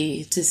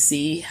happy to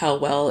see how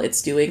well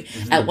it's doing.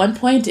 Mm-hmm. At one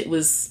point, it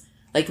was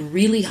like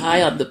really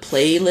high on the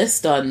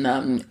playlist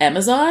on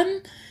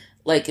Amazon,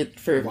 like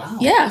for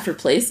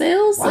play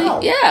sales. Wow.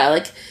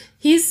 Like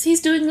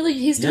he's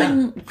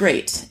doing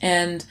great,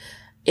 and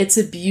it's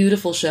a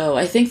beautiful show.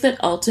 I think that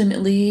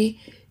ultimately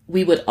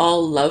we would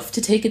all love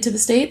to take it to the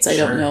States. I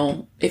don't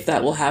know if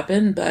that will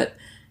happen, but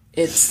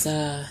it's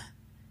a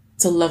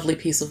lovely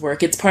piece of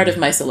work. It's part of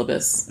my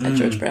syllabus at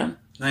George Brown.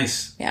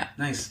 Nice. Yeah.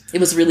 Nice. It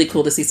was really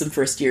cool to see some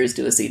first years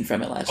do a scene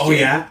from it last year. Oh,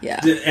 yeah?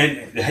 Yeah.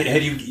 And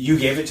had you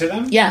gave it to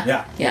them?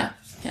 Yeah.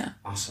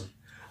 Awesome.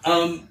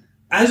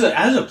 As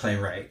a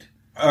playwright,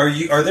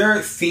 are there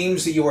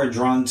themes that you are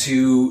drawn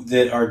to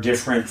that are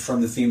different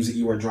from the themes that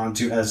you are drawn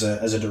to as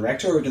a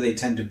director, or do they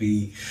tend to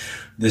be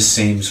the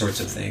same sorts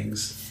of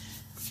things?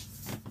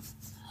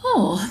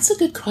 Oh, that's a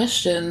good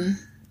question.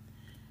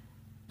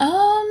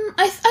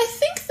 I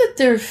think that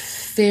they're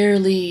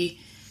fairly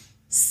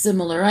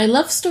similar. I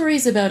love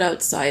stories about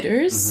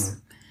outsiders. Mm-hmm.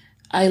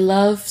 I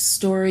love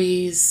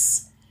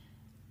stories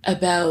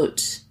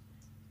about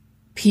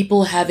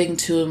people having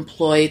to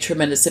employ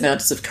tremendous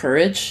amounts of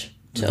courage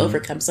to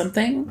overcome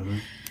something.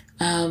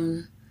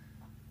 Mm-hmm.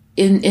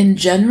 In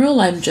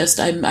general, I'm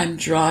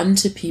drawn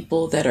to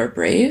people that are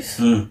brave,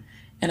 and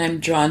I'm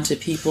drawn to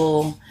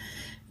people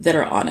that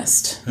are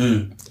honest.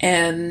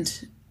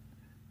 And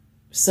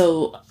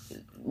so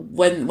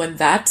when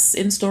that's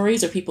in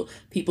stories, or people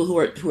who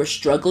are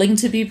struggling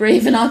to be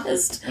brave and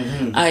honest,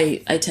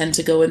 I tend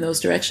to go in those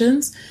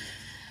directions.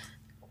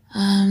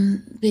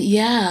 But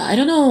yeah, I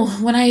don't know.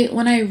 When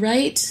I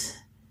write,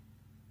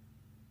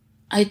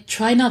 I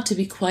try not to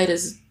be quite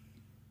as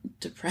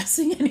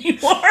depressing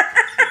anymore.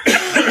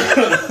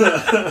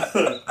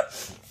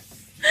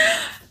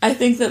 I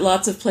think that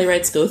lots of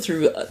playwrights go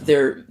through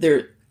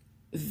their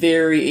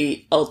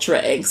very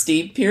ultra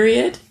angsty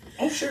period.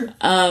 Oh, sure.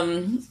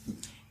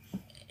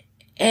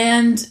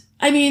 And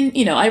I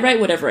mean, I write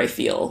whatever I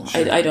feel.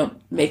 Sure. I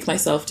don't make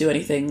myself do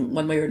anything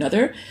one way or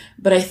another.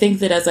 But I think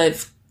that as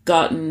I've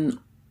gotten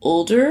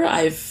older,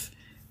 I've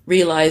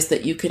realized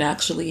that you can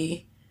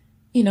actually,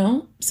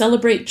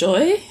 celebrate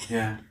joy.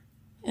 Yeah.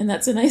 And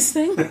that's a nice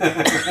thing.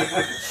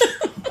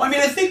 I mean,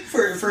 I think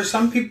for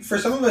some people, for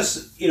some of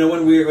us,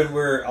 when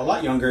we're a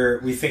lot younger,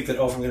 we think that,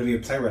 if I'm going to be a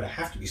playwright, I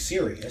have to be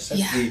serious. I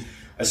have to be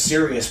a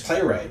serious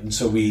playwright. And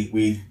so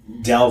we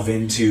delve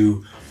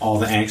into all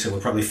the angst that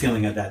we're probably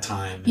feeling at that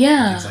time.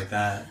 And things like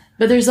that.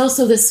 But there's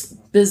also this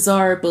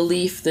bizarre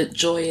belief that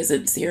joy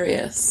isn't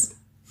serious.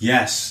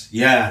 Yes.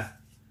 Yeah.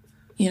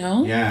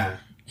 Yeah.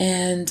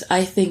 And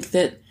I think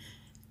that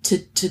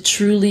to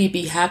truly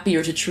be happy,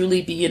 or to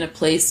truly be in a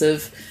place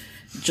of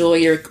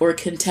joy or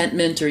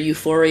contentment or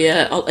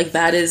euphoria, like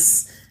that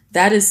is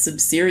some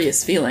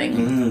serious feeling.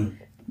 Mm-hmm.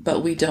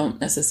 But we don't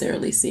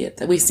necessarily see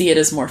it. We see it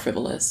as more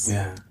frivolous.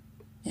 Yeah.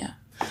 Yeah.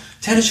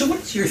 Tanisha, what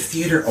is your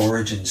theater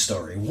origin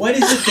story? What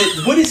is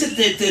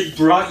it that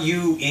brought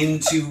you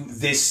into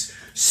this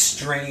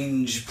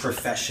strange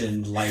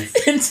profession life?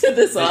 Into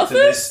this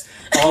office?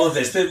 All of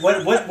this.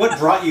 What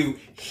brought you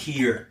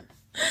here?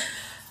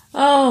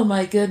 Oh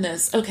my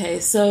goodness. Okay,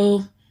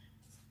 so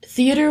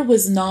theater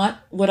was not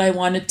what I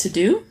wanted to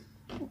do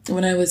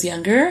when I was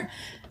younger.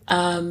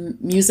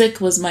 Music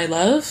was my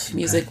love. Okay.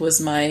 Music was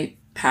my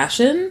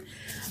passion.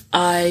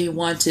 I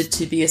wanted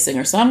to be a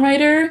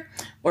singer-songwriter,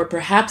 or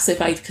perhaps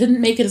if I couldn't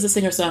make it as a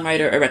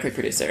singer-songwriter, a record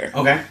producer.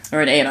 Okay.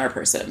 Or an A&R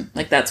person.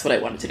 Like, that's what I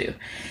wanted to do.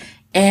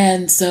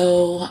 And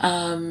so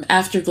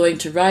after going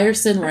to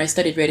Ryerson, where I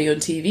studied radio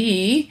and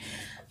TV,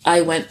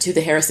 I went to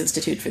the Harris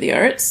Institute for the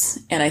Arts,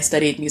 and I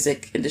studied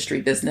music industry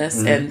business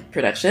and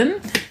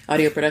production,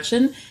 audio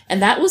production,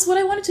 and that was what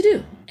I wanted to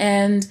do.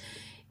 And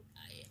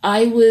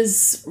I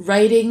was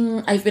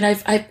writing.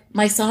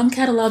 My song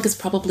catalog is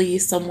probably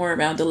somewhere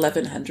around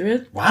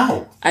 1,100.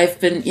 Wow. I've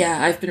been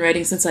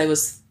writing since I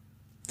was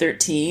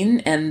 13,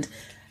 and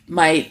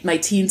my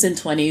teens and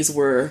 20s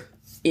were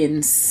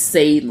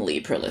insanely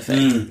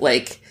prolific.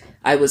 Like,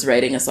 I was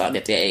writing a song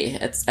a day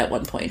at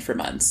one point for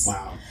months.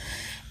 Wow.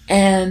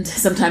 And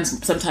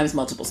sometimes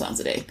multiple songs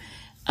a day.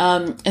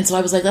 And so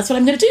I was like, that's what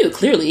I'm going to do,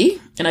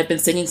 clearly. And I've been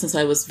singing since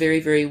I was very,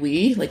 very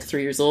wee, like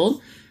 3 years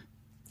old.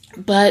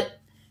 But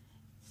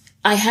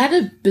I had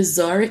a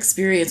bizarre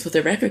experience with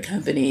a record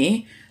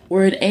company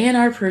where an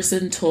A&R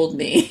person told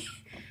me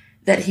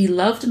that he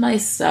loved my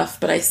stuff,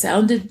 but I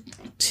sounded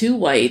too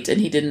white and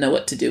he didn't know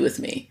what to do with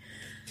me.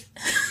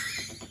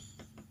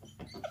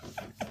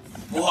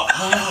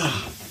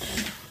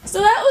 So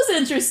that was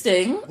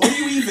interesting. What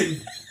do you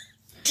even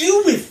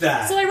do with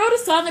that? So I wrote a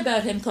song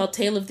about him called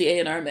Tale of the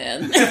A&R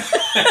Man.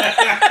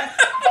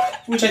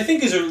 Which I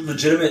think is a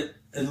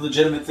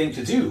legitimate thing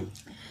to do.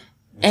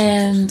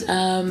 And do you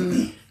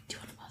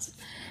want to pause it?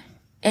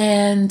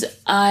 And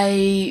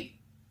I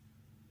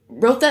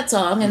wrote that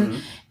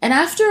song, And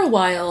after a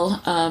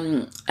while,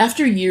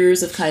 after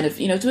years of kind of,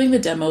 doing the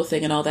demo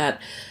thing and all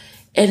that,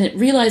 and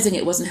realizing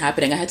it wasn't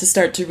happening, I had to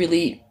start to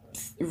really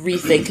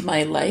rethink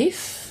my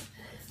life.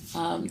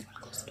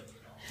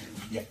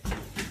 Yeah.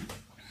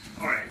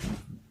 All right.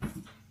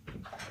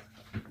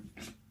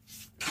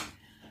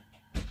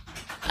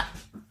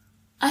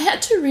 I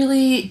had to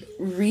really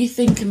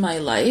rethink my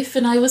life,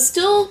 and I was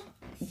still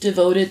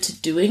devoted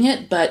to doing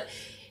it, but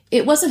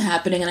it wasn't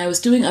happening, and I was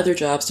doing other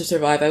jobs to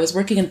survive. I was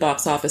working in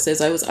box offices,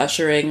 I was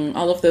ushering,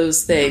 all of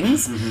those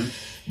things. Mm-hmm.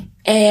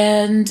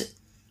 And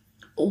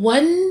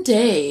one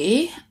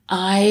day,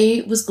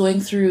 I was going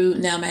through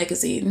Now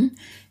Magazine,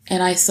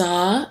 and I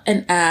saw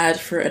an ad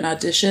for an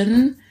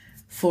audition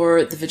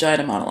for the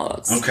Vagina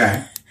Monologues.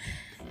 Okay.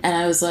 And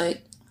I was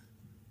like,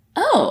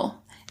 oh.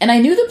 And I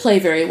knew the play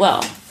very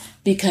well,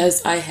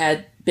 because I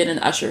had been an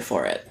usher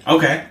for it.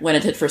 Okay. When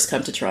it had first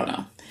come to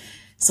Toronto.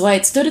 So I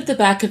had stood at the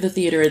back of the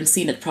theater and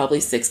seen it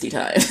probably 60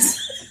 times.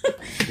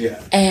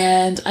 Yeah.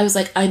 And I was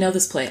like, I know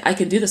this play. I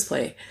can do this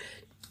play.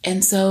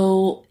 And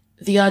so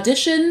the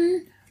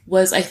audition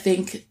was, I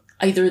think,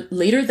 either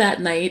later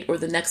that night or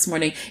the next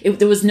morning.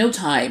 There was no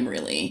time,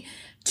 really,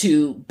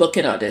 to book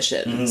an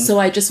audition. Mm-hmm. So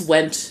I just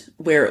went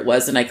where it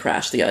was and I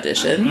crashed the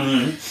audition.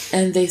 Mm-hmm.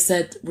 And they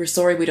said, we're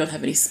sorry, we don't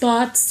have any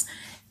spots.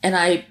 And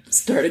I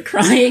started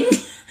crying.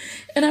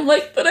 And I'm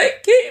like, but I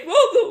came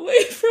all the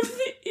way from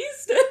the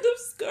east end of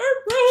Scarborough.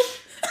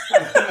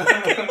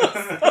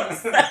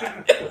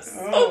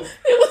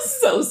 It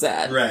was so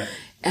sad. Right.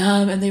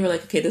 And they were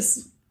like, okay,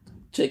 this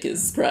chick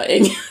is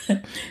crying.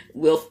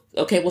 We'll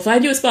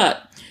find you a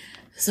spot.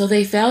 So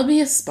they found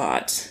me a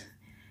spot.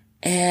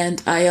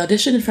 And I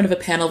auditioned in front of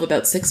a panel of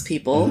about 6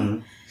 people. Mm-hmm.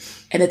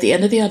 And at the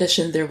end of the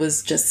audition, there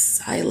was just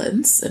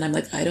silence. And I'm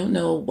like, I don't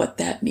know what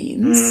that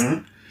means.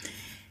 Mm-hmm.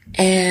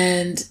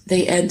 And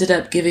they ended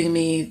up giving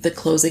me the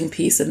closing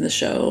piece in the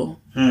show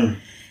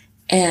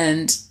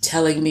and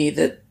telling me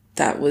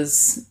that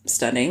was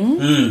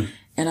stunning.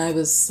 And I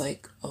was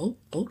like, oh,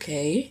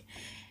 okay.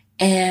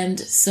 And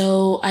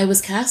so I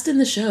was cast in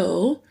the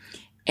show,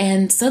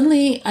 and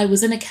suddenly I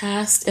was in a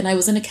cast, and I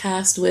was in a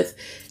cast with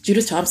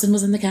Judith Thompson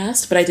was in the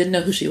cast, but I didn't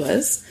know who she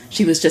was.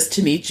 She was just,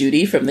 to me,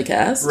 Judy from the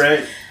cast.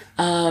 Right.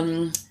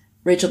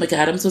 Rachel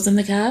McAdams was in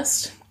the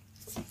cast.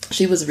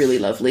 She was really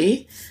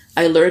lovely.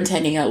 I learned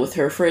hanging out with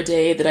her for a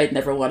day that I'd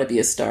never want to be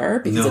a star,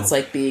 because it's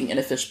like being in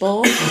a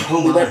fishbowl.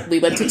 We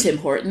went to Tim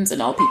Hortons, and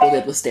all people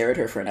did was stare at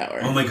her for an hour.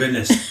 Oh my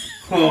goodness.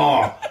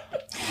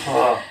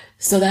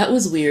 So that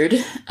was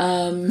weird.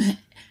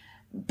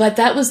 But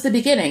that was the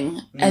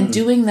beginning. And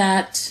doing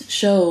that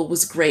show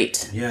was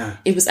great. Yeah.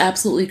 It was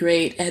absolutely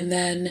great. And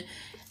then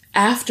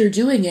after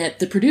doing it,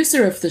 the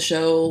producer of the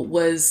show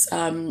was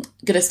going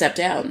to step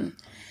down.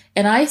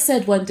 And I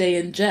said one day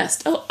in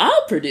jest, oh,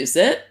 I'll produce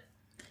it.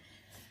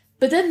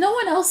 But then no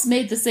one else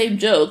made the same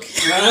joke.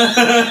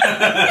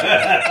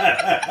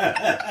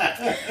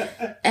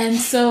 And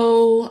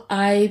so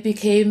I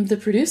became the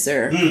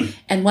producer.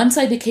 And once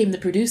I became the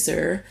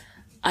producer,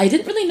 I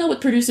didn't really know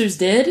what producers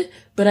did,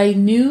 but I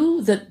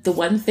knew that the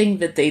one thing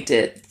that they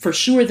did, for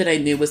sure that I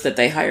knew, was that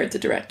they hired the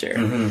director.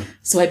 Mm-hmm.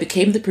 So I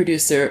became the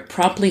producer,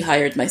 promptly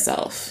hired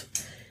myself,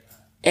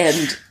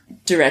 and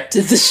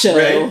directed the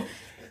show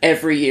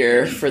every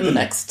year for the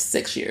next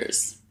 6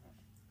 years.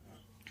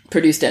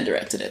 Produced and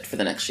directed it for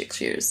the next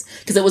 6 years.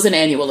 Because it was an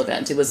annual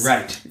event. It was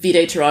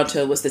V-Day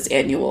Toronto was this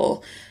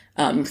annual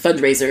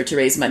fundraiser to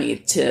raise money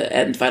to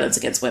end violence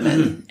against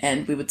women. Mm-hmm.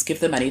 And we would give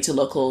the money to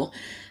local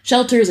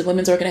shelters and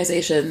women's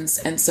organizations.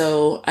 And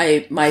so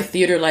my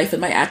theater life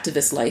and my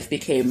activist life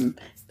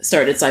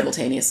started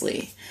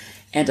simultaneously.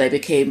 And I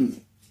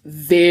became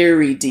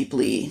very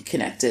deeply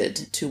connected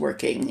to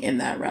working in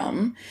that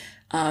realm.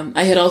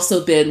 I had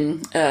also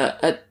been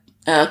a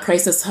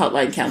crisis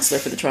hotline counselor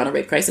for the Toronto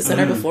Rape Crisis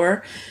Center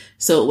before.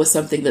 So it was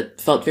something that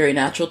felt very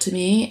natural to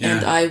me. Yeah.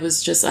 And I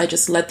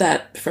just led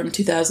that from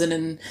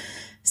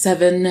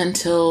 2007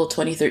 until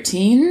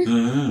 2013.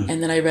 Mm-hmm.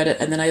 And then I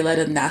led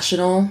a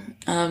national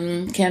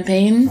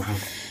campaign. Wow.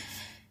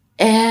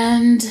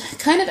 And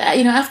kind of,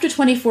 after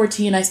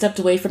 2014, I stepped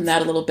away from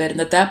that a little bit. And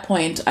at that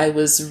point, I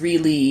was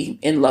really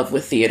in love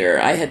with theater.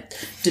 I had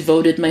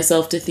devoted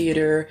myself to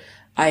theater.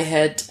 I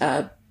had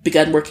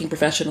begun working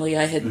professionally.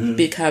 I had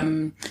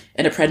become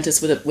an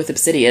apprentice with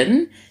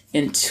Obsidian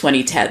in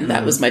 2010.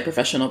 That was my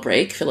professional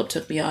break. Philip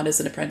took me on as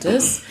an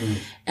apprentice.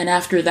 And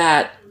after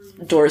that,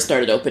 doors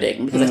started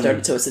opening because I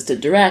started to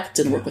assistant direct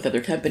and work with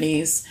other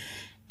companies.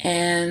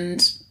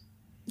 And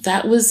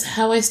that was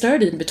how I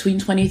started. Between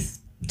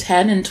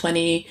 2010 and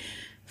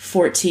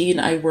 2014,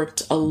 I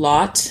worked a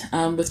lot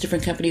with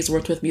different companies,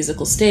 worked with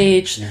Musical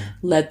Stage,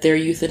 led their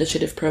youth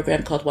initiative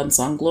program called One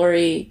Song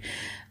Glory,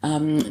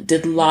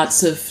 did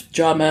lots of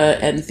drama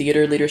and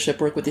theater leadership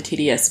work with the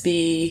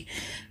TDSB,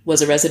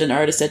 was a resident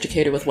artist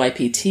educator with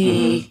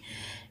YPT.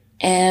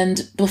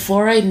 And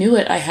before I knew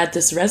it, I had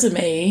this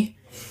resume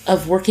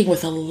of working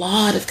with a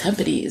lot of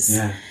companies.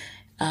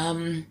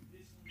 So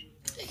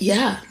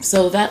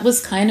that was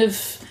kind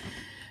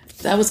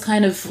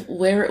of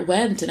where it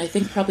went. And I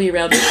think probably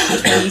around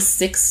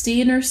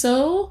 2016 or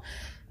so,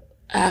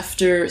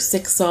 after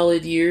 6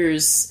 solid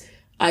years,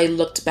 I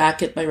looked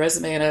back at my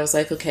resume and I was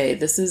like, okay,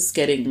 this is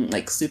getting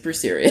like super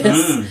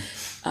serious.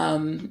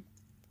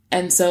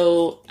 And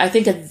so I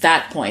think at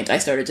that point I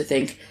started to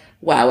think,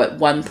 wow, at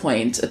one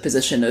point a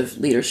position of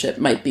leadership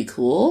might be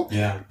cool.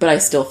 Yeah. But I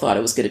still thought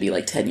it was going to be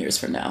like 10 years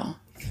from now.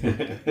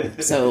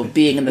 So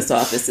being in this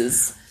office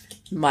is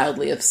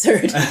mildly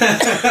absurd. Can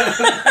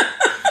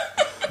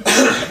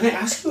I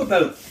ask you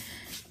about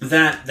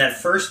that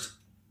first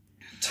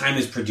time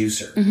as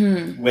producer?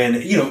 When,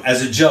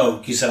 as a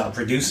joke, you said, I'll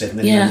produce it, and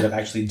then you ended up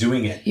actually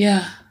doing it.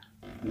 Yeah.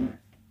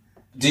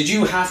 Did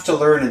you have to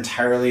learn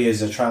entirely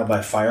as a trial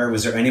by fire?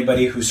 Was there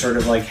anybody who sort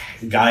of like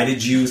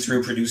guided you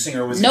through producing,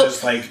 or was it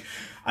just like,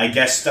 I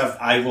guess stuff,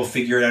 I will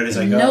figure it out as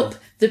I go? Nope.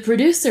 The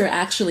producer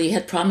actually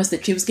had promised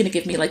that she was going to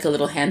give me like a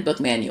little handbook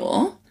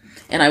manual,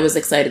 and I was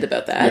excited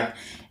about that. Yeah.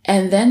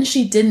 And then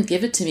she didn't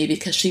give it to me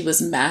because she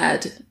was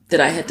mad that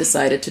I had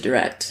decided to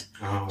direct.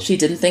 Oh. She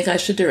didn't think I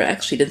should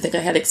direct. She didn't think I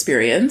had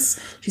experience.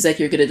 She's like,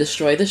 you're going to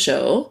destroy the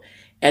show.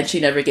 And she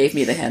never gave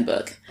me the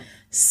handbook.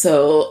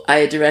 So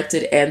I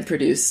directed and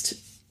produced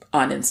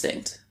on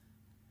instinct.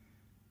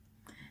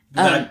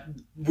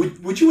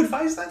 Would you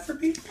advise that for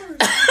people?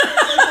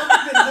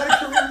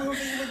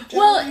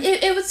 Well,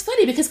 it was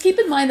funny because keep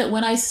in mind that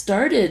when I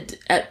started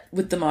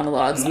with the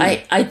monologues,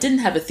 I didn't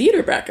have a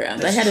theater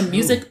background. I had a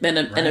music and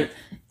an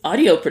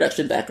audio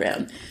production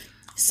background.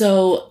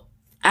 So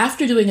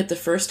after doing it the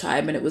first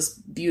time, and it was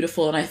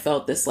beautiful, and I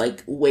felt this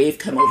like wave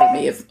come over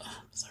me of,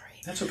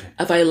 That's okay.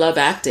 Of I love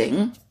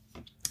acting,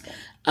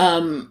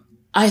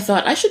 I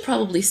thought I should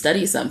probably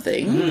study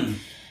something.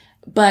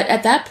 But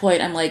at that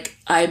point, I'm like,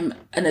 I'm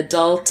an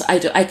adult.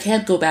 I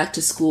can't go back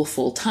to school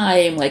full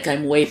time. Like,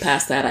 I'm way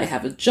past that. I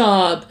have a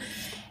job.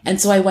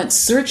 And so I went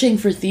searching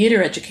for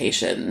theater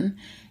education.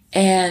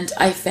 And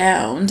I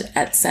found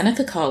at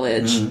Seneca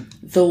College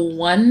the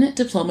one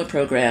diploma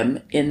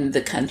program in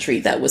the country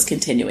that was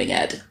continuing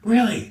ed.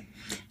 Really?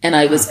 And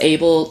I was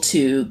able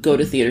to go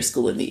to theater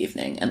school in the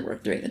evening and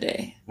work during the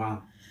day.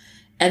 Wow.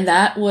 And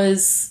that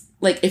was,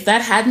 like, if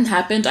that hadn't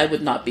happened, I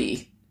would not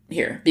be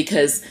here,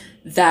 because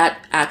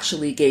that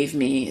actually gave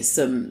me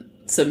some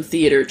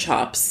theater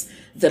chops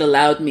that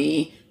allowed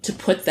me to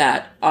put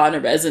that on a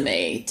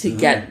resume to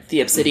get the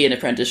Obsidian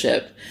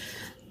apprenticeship.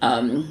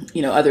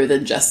 Other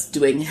than just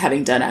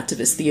having done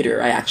activist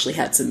theater, I actually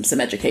had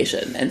some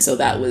education. And so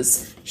that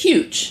was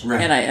huge.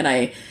 Right.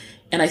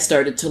 And I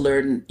started to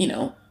learn,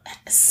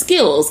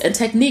 skills and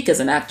technique as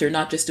an actor,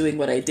 not just doing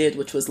what I did,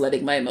 which was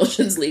letting my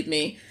emotions lead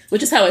me,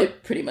 which is how I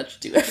pretty much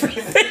do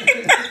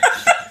everything.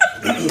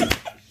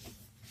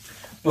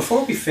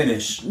 Before we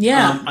finish,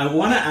 I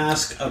want to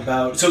ask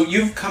about, so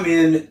you've come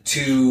in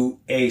to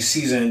a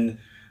season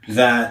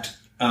that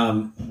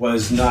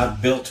was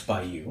not built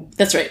by you.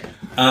 That's right.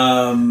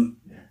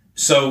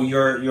 So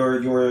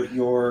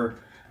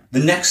the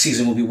next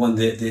season will be one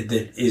that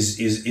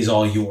is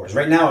all yours.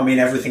 Right now, I mean,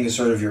 everything is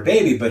sort of your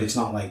baby, but it's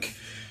not like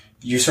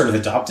you sort of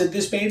adopted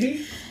this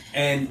baby.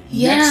 And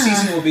next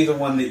season will be the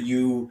one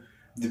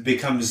that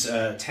becomes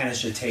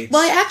Tanisha Tate's.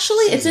 Well,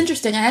 it's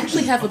interesting. I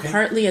actually have a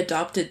partly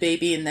adopted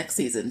baby in next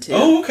season too.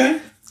 Oh,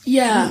 okay.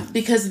 Yeah,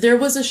 because there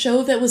was a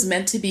show that was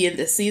meant to be in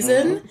this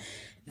season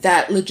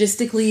that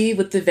logistically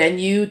with the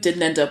venue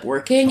didn't end up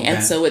working,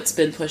 and so it's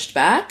been pushed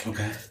back.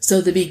 Okay. So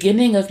the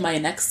beginning of my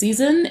next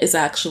season is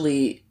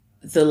actually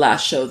the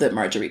last show that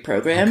Marjorie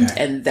programmed,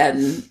 and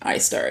then I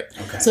start.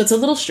 Okay. So it's a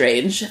little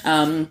strange,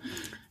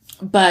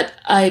 but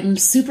I'm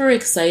super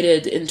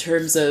excited in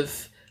terms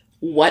of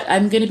what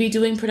I'm going to be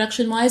doing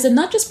production-wise, and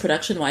not just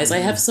production-wise. I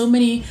have so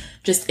many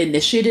just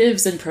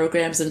initiatives and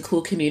programs and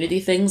cool community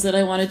things that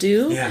I want to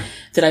do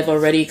that I've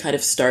already kind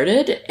of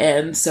started.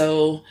 And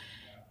so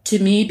to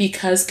me,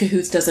 because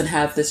Cahoots doesn't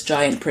have this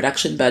giant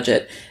production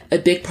budget, a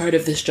big part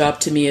of this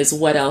job to me is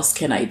what else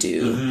can I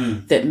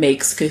do that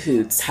makes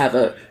Cahoots have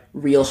a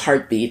real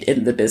heartbeat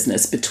in the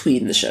business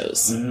between the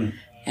shows.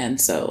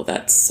 And so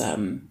that's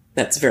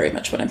very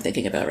much what I'm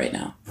thinking about right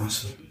now.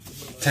 Awesome.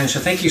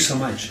 Tanisha, thank you so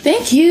much.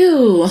 Thank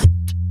you.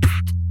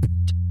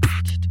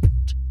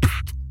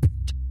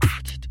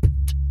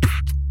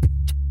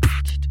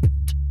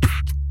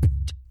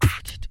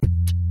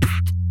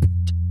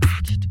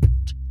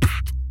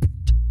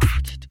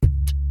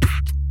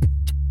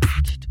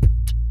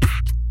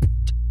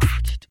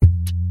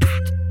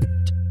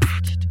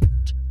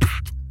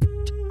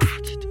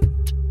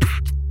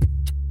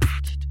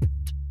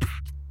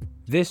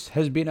 This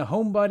has been a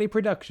Homebody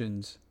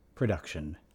Productions production.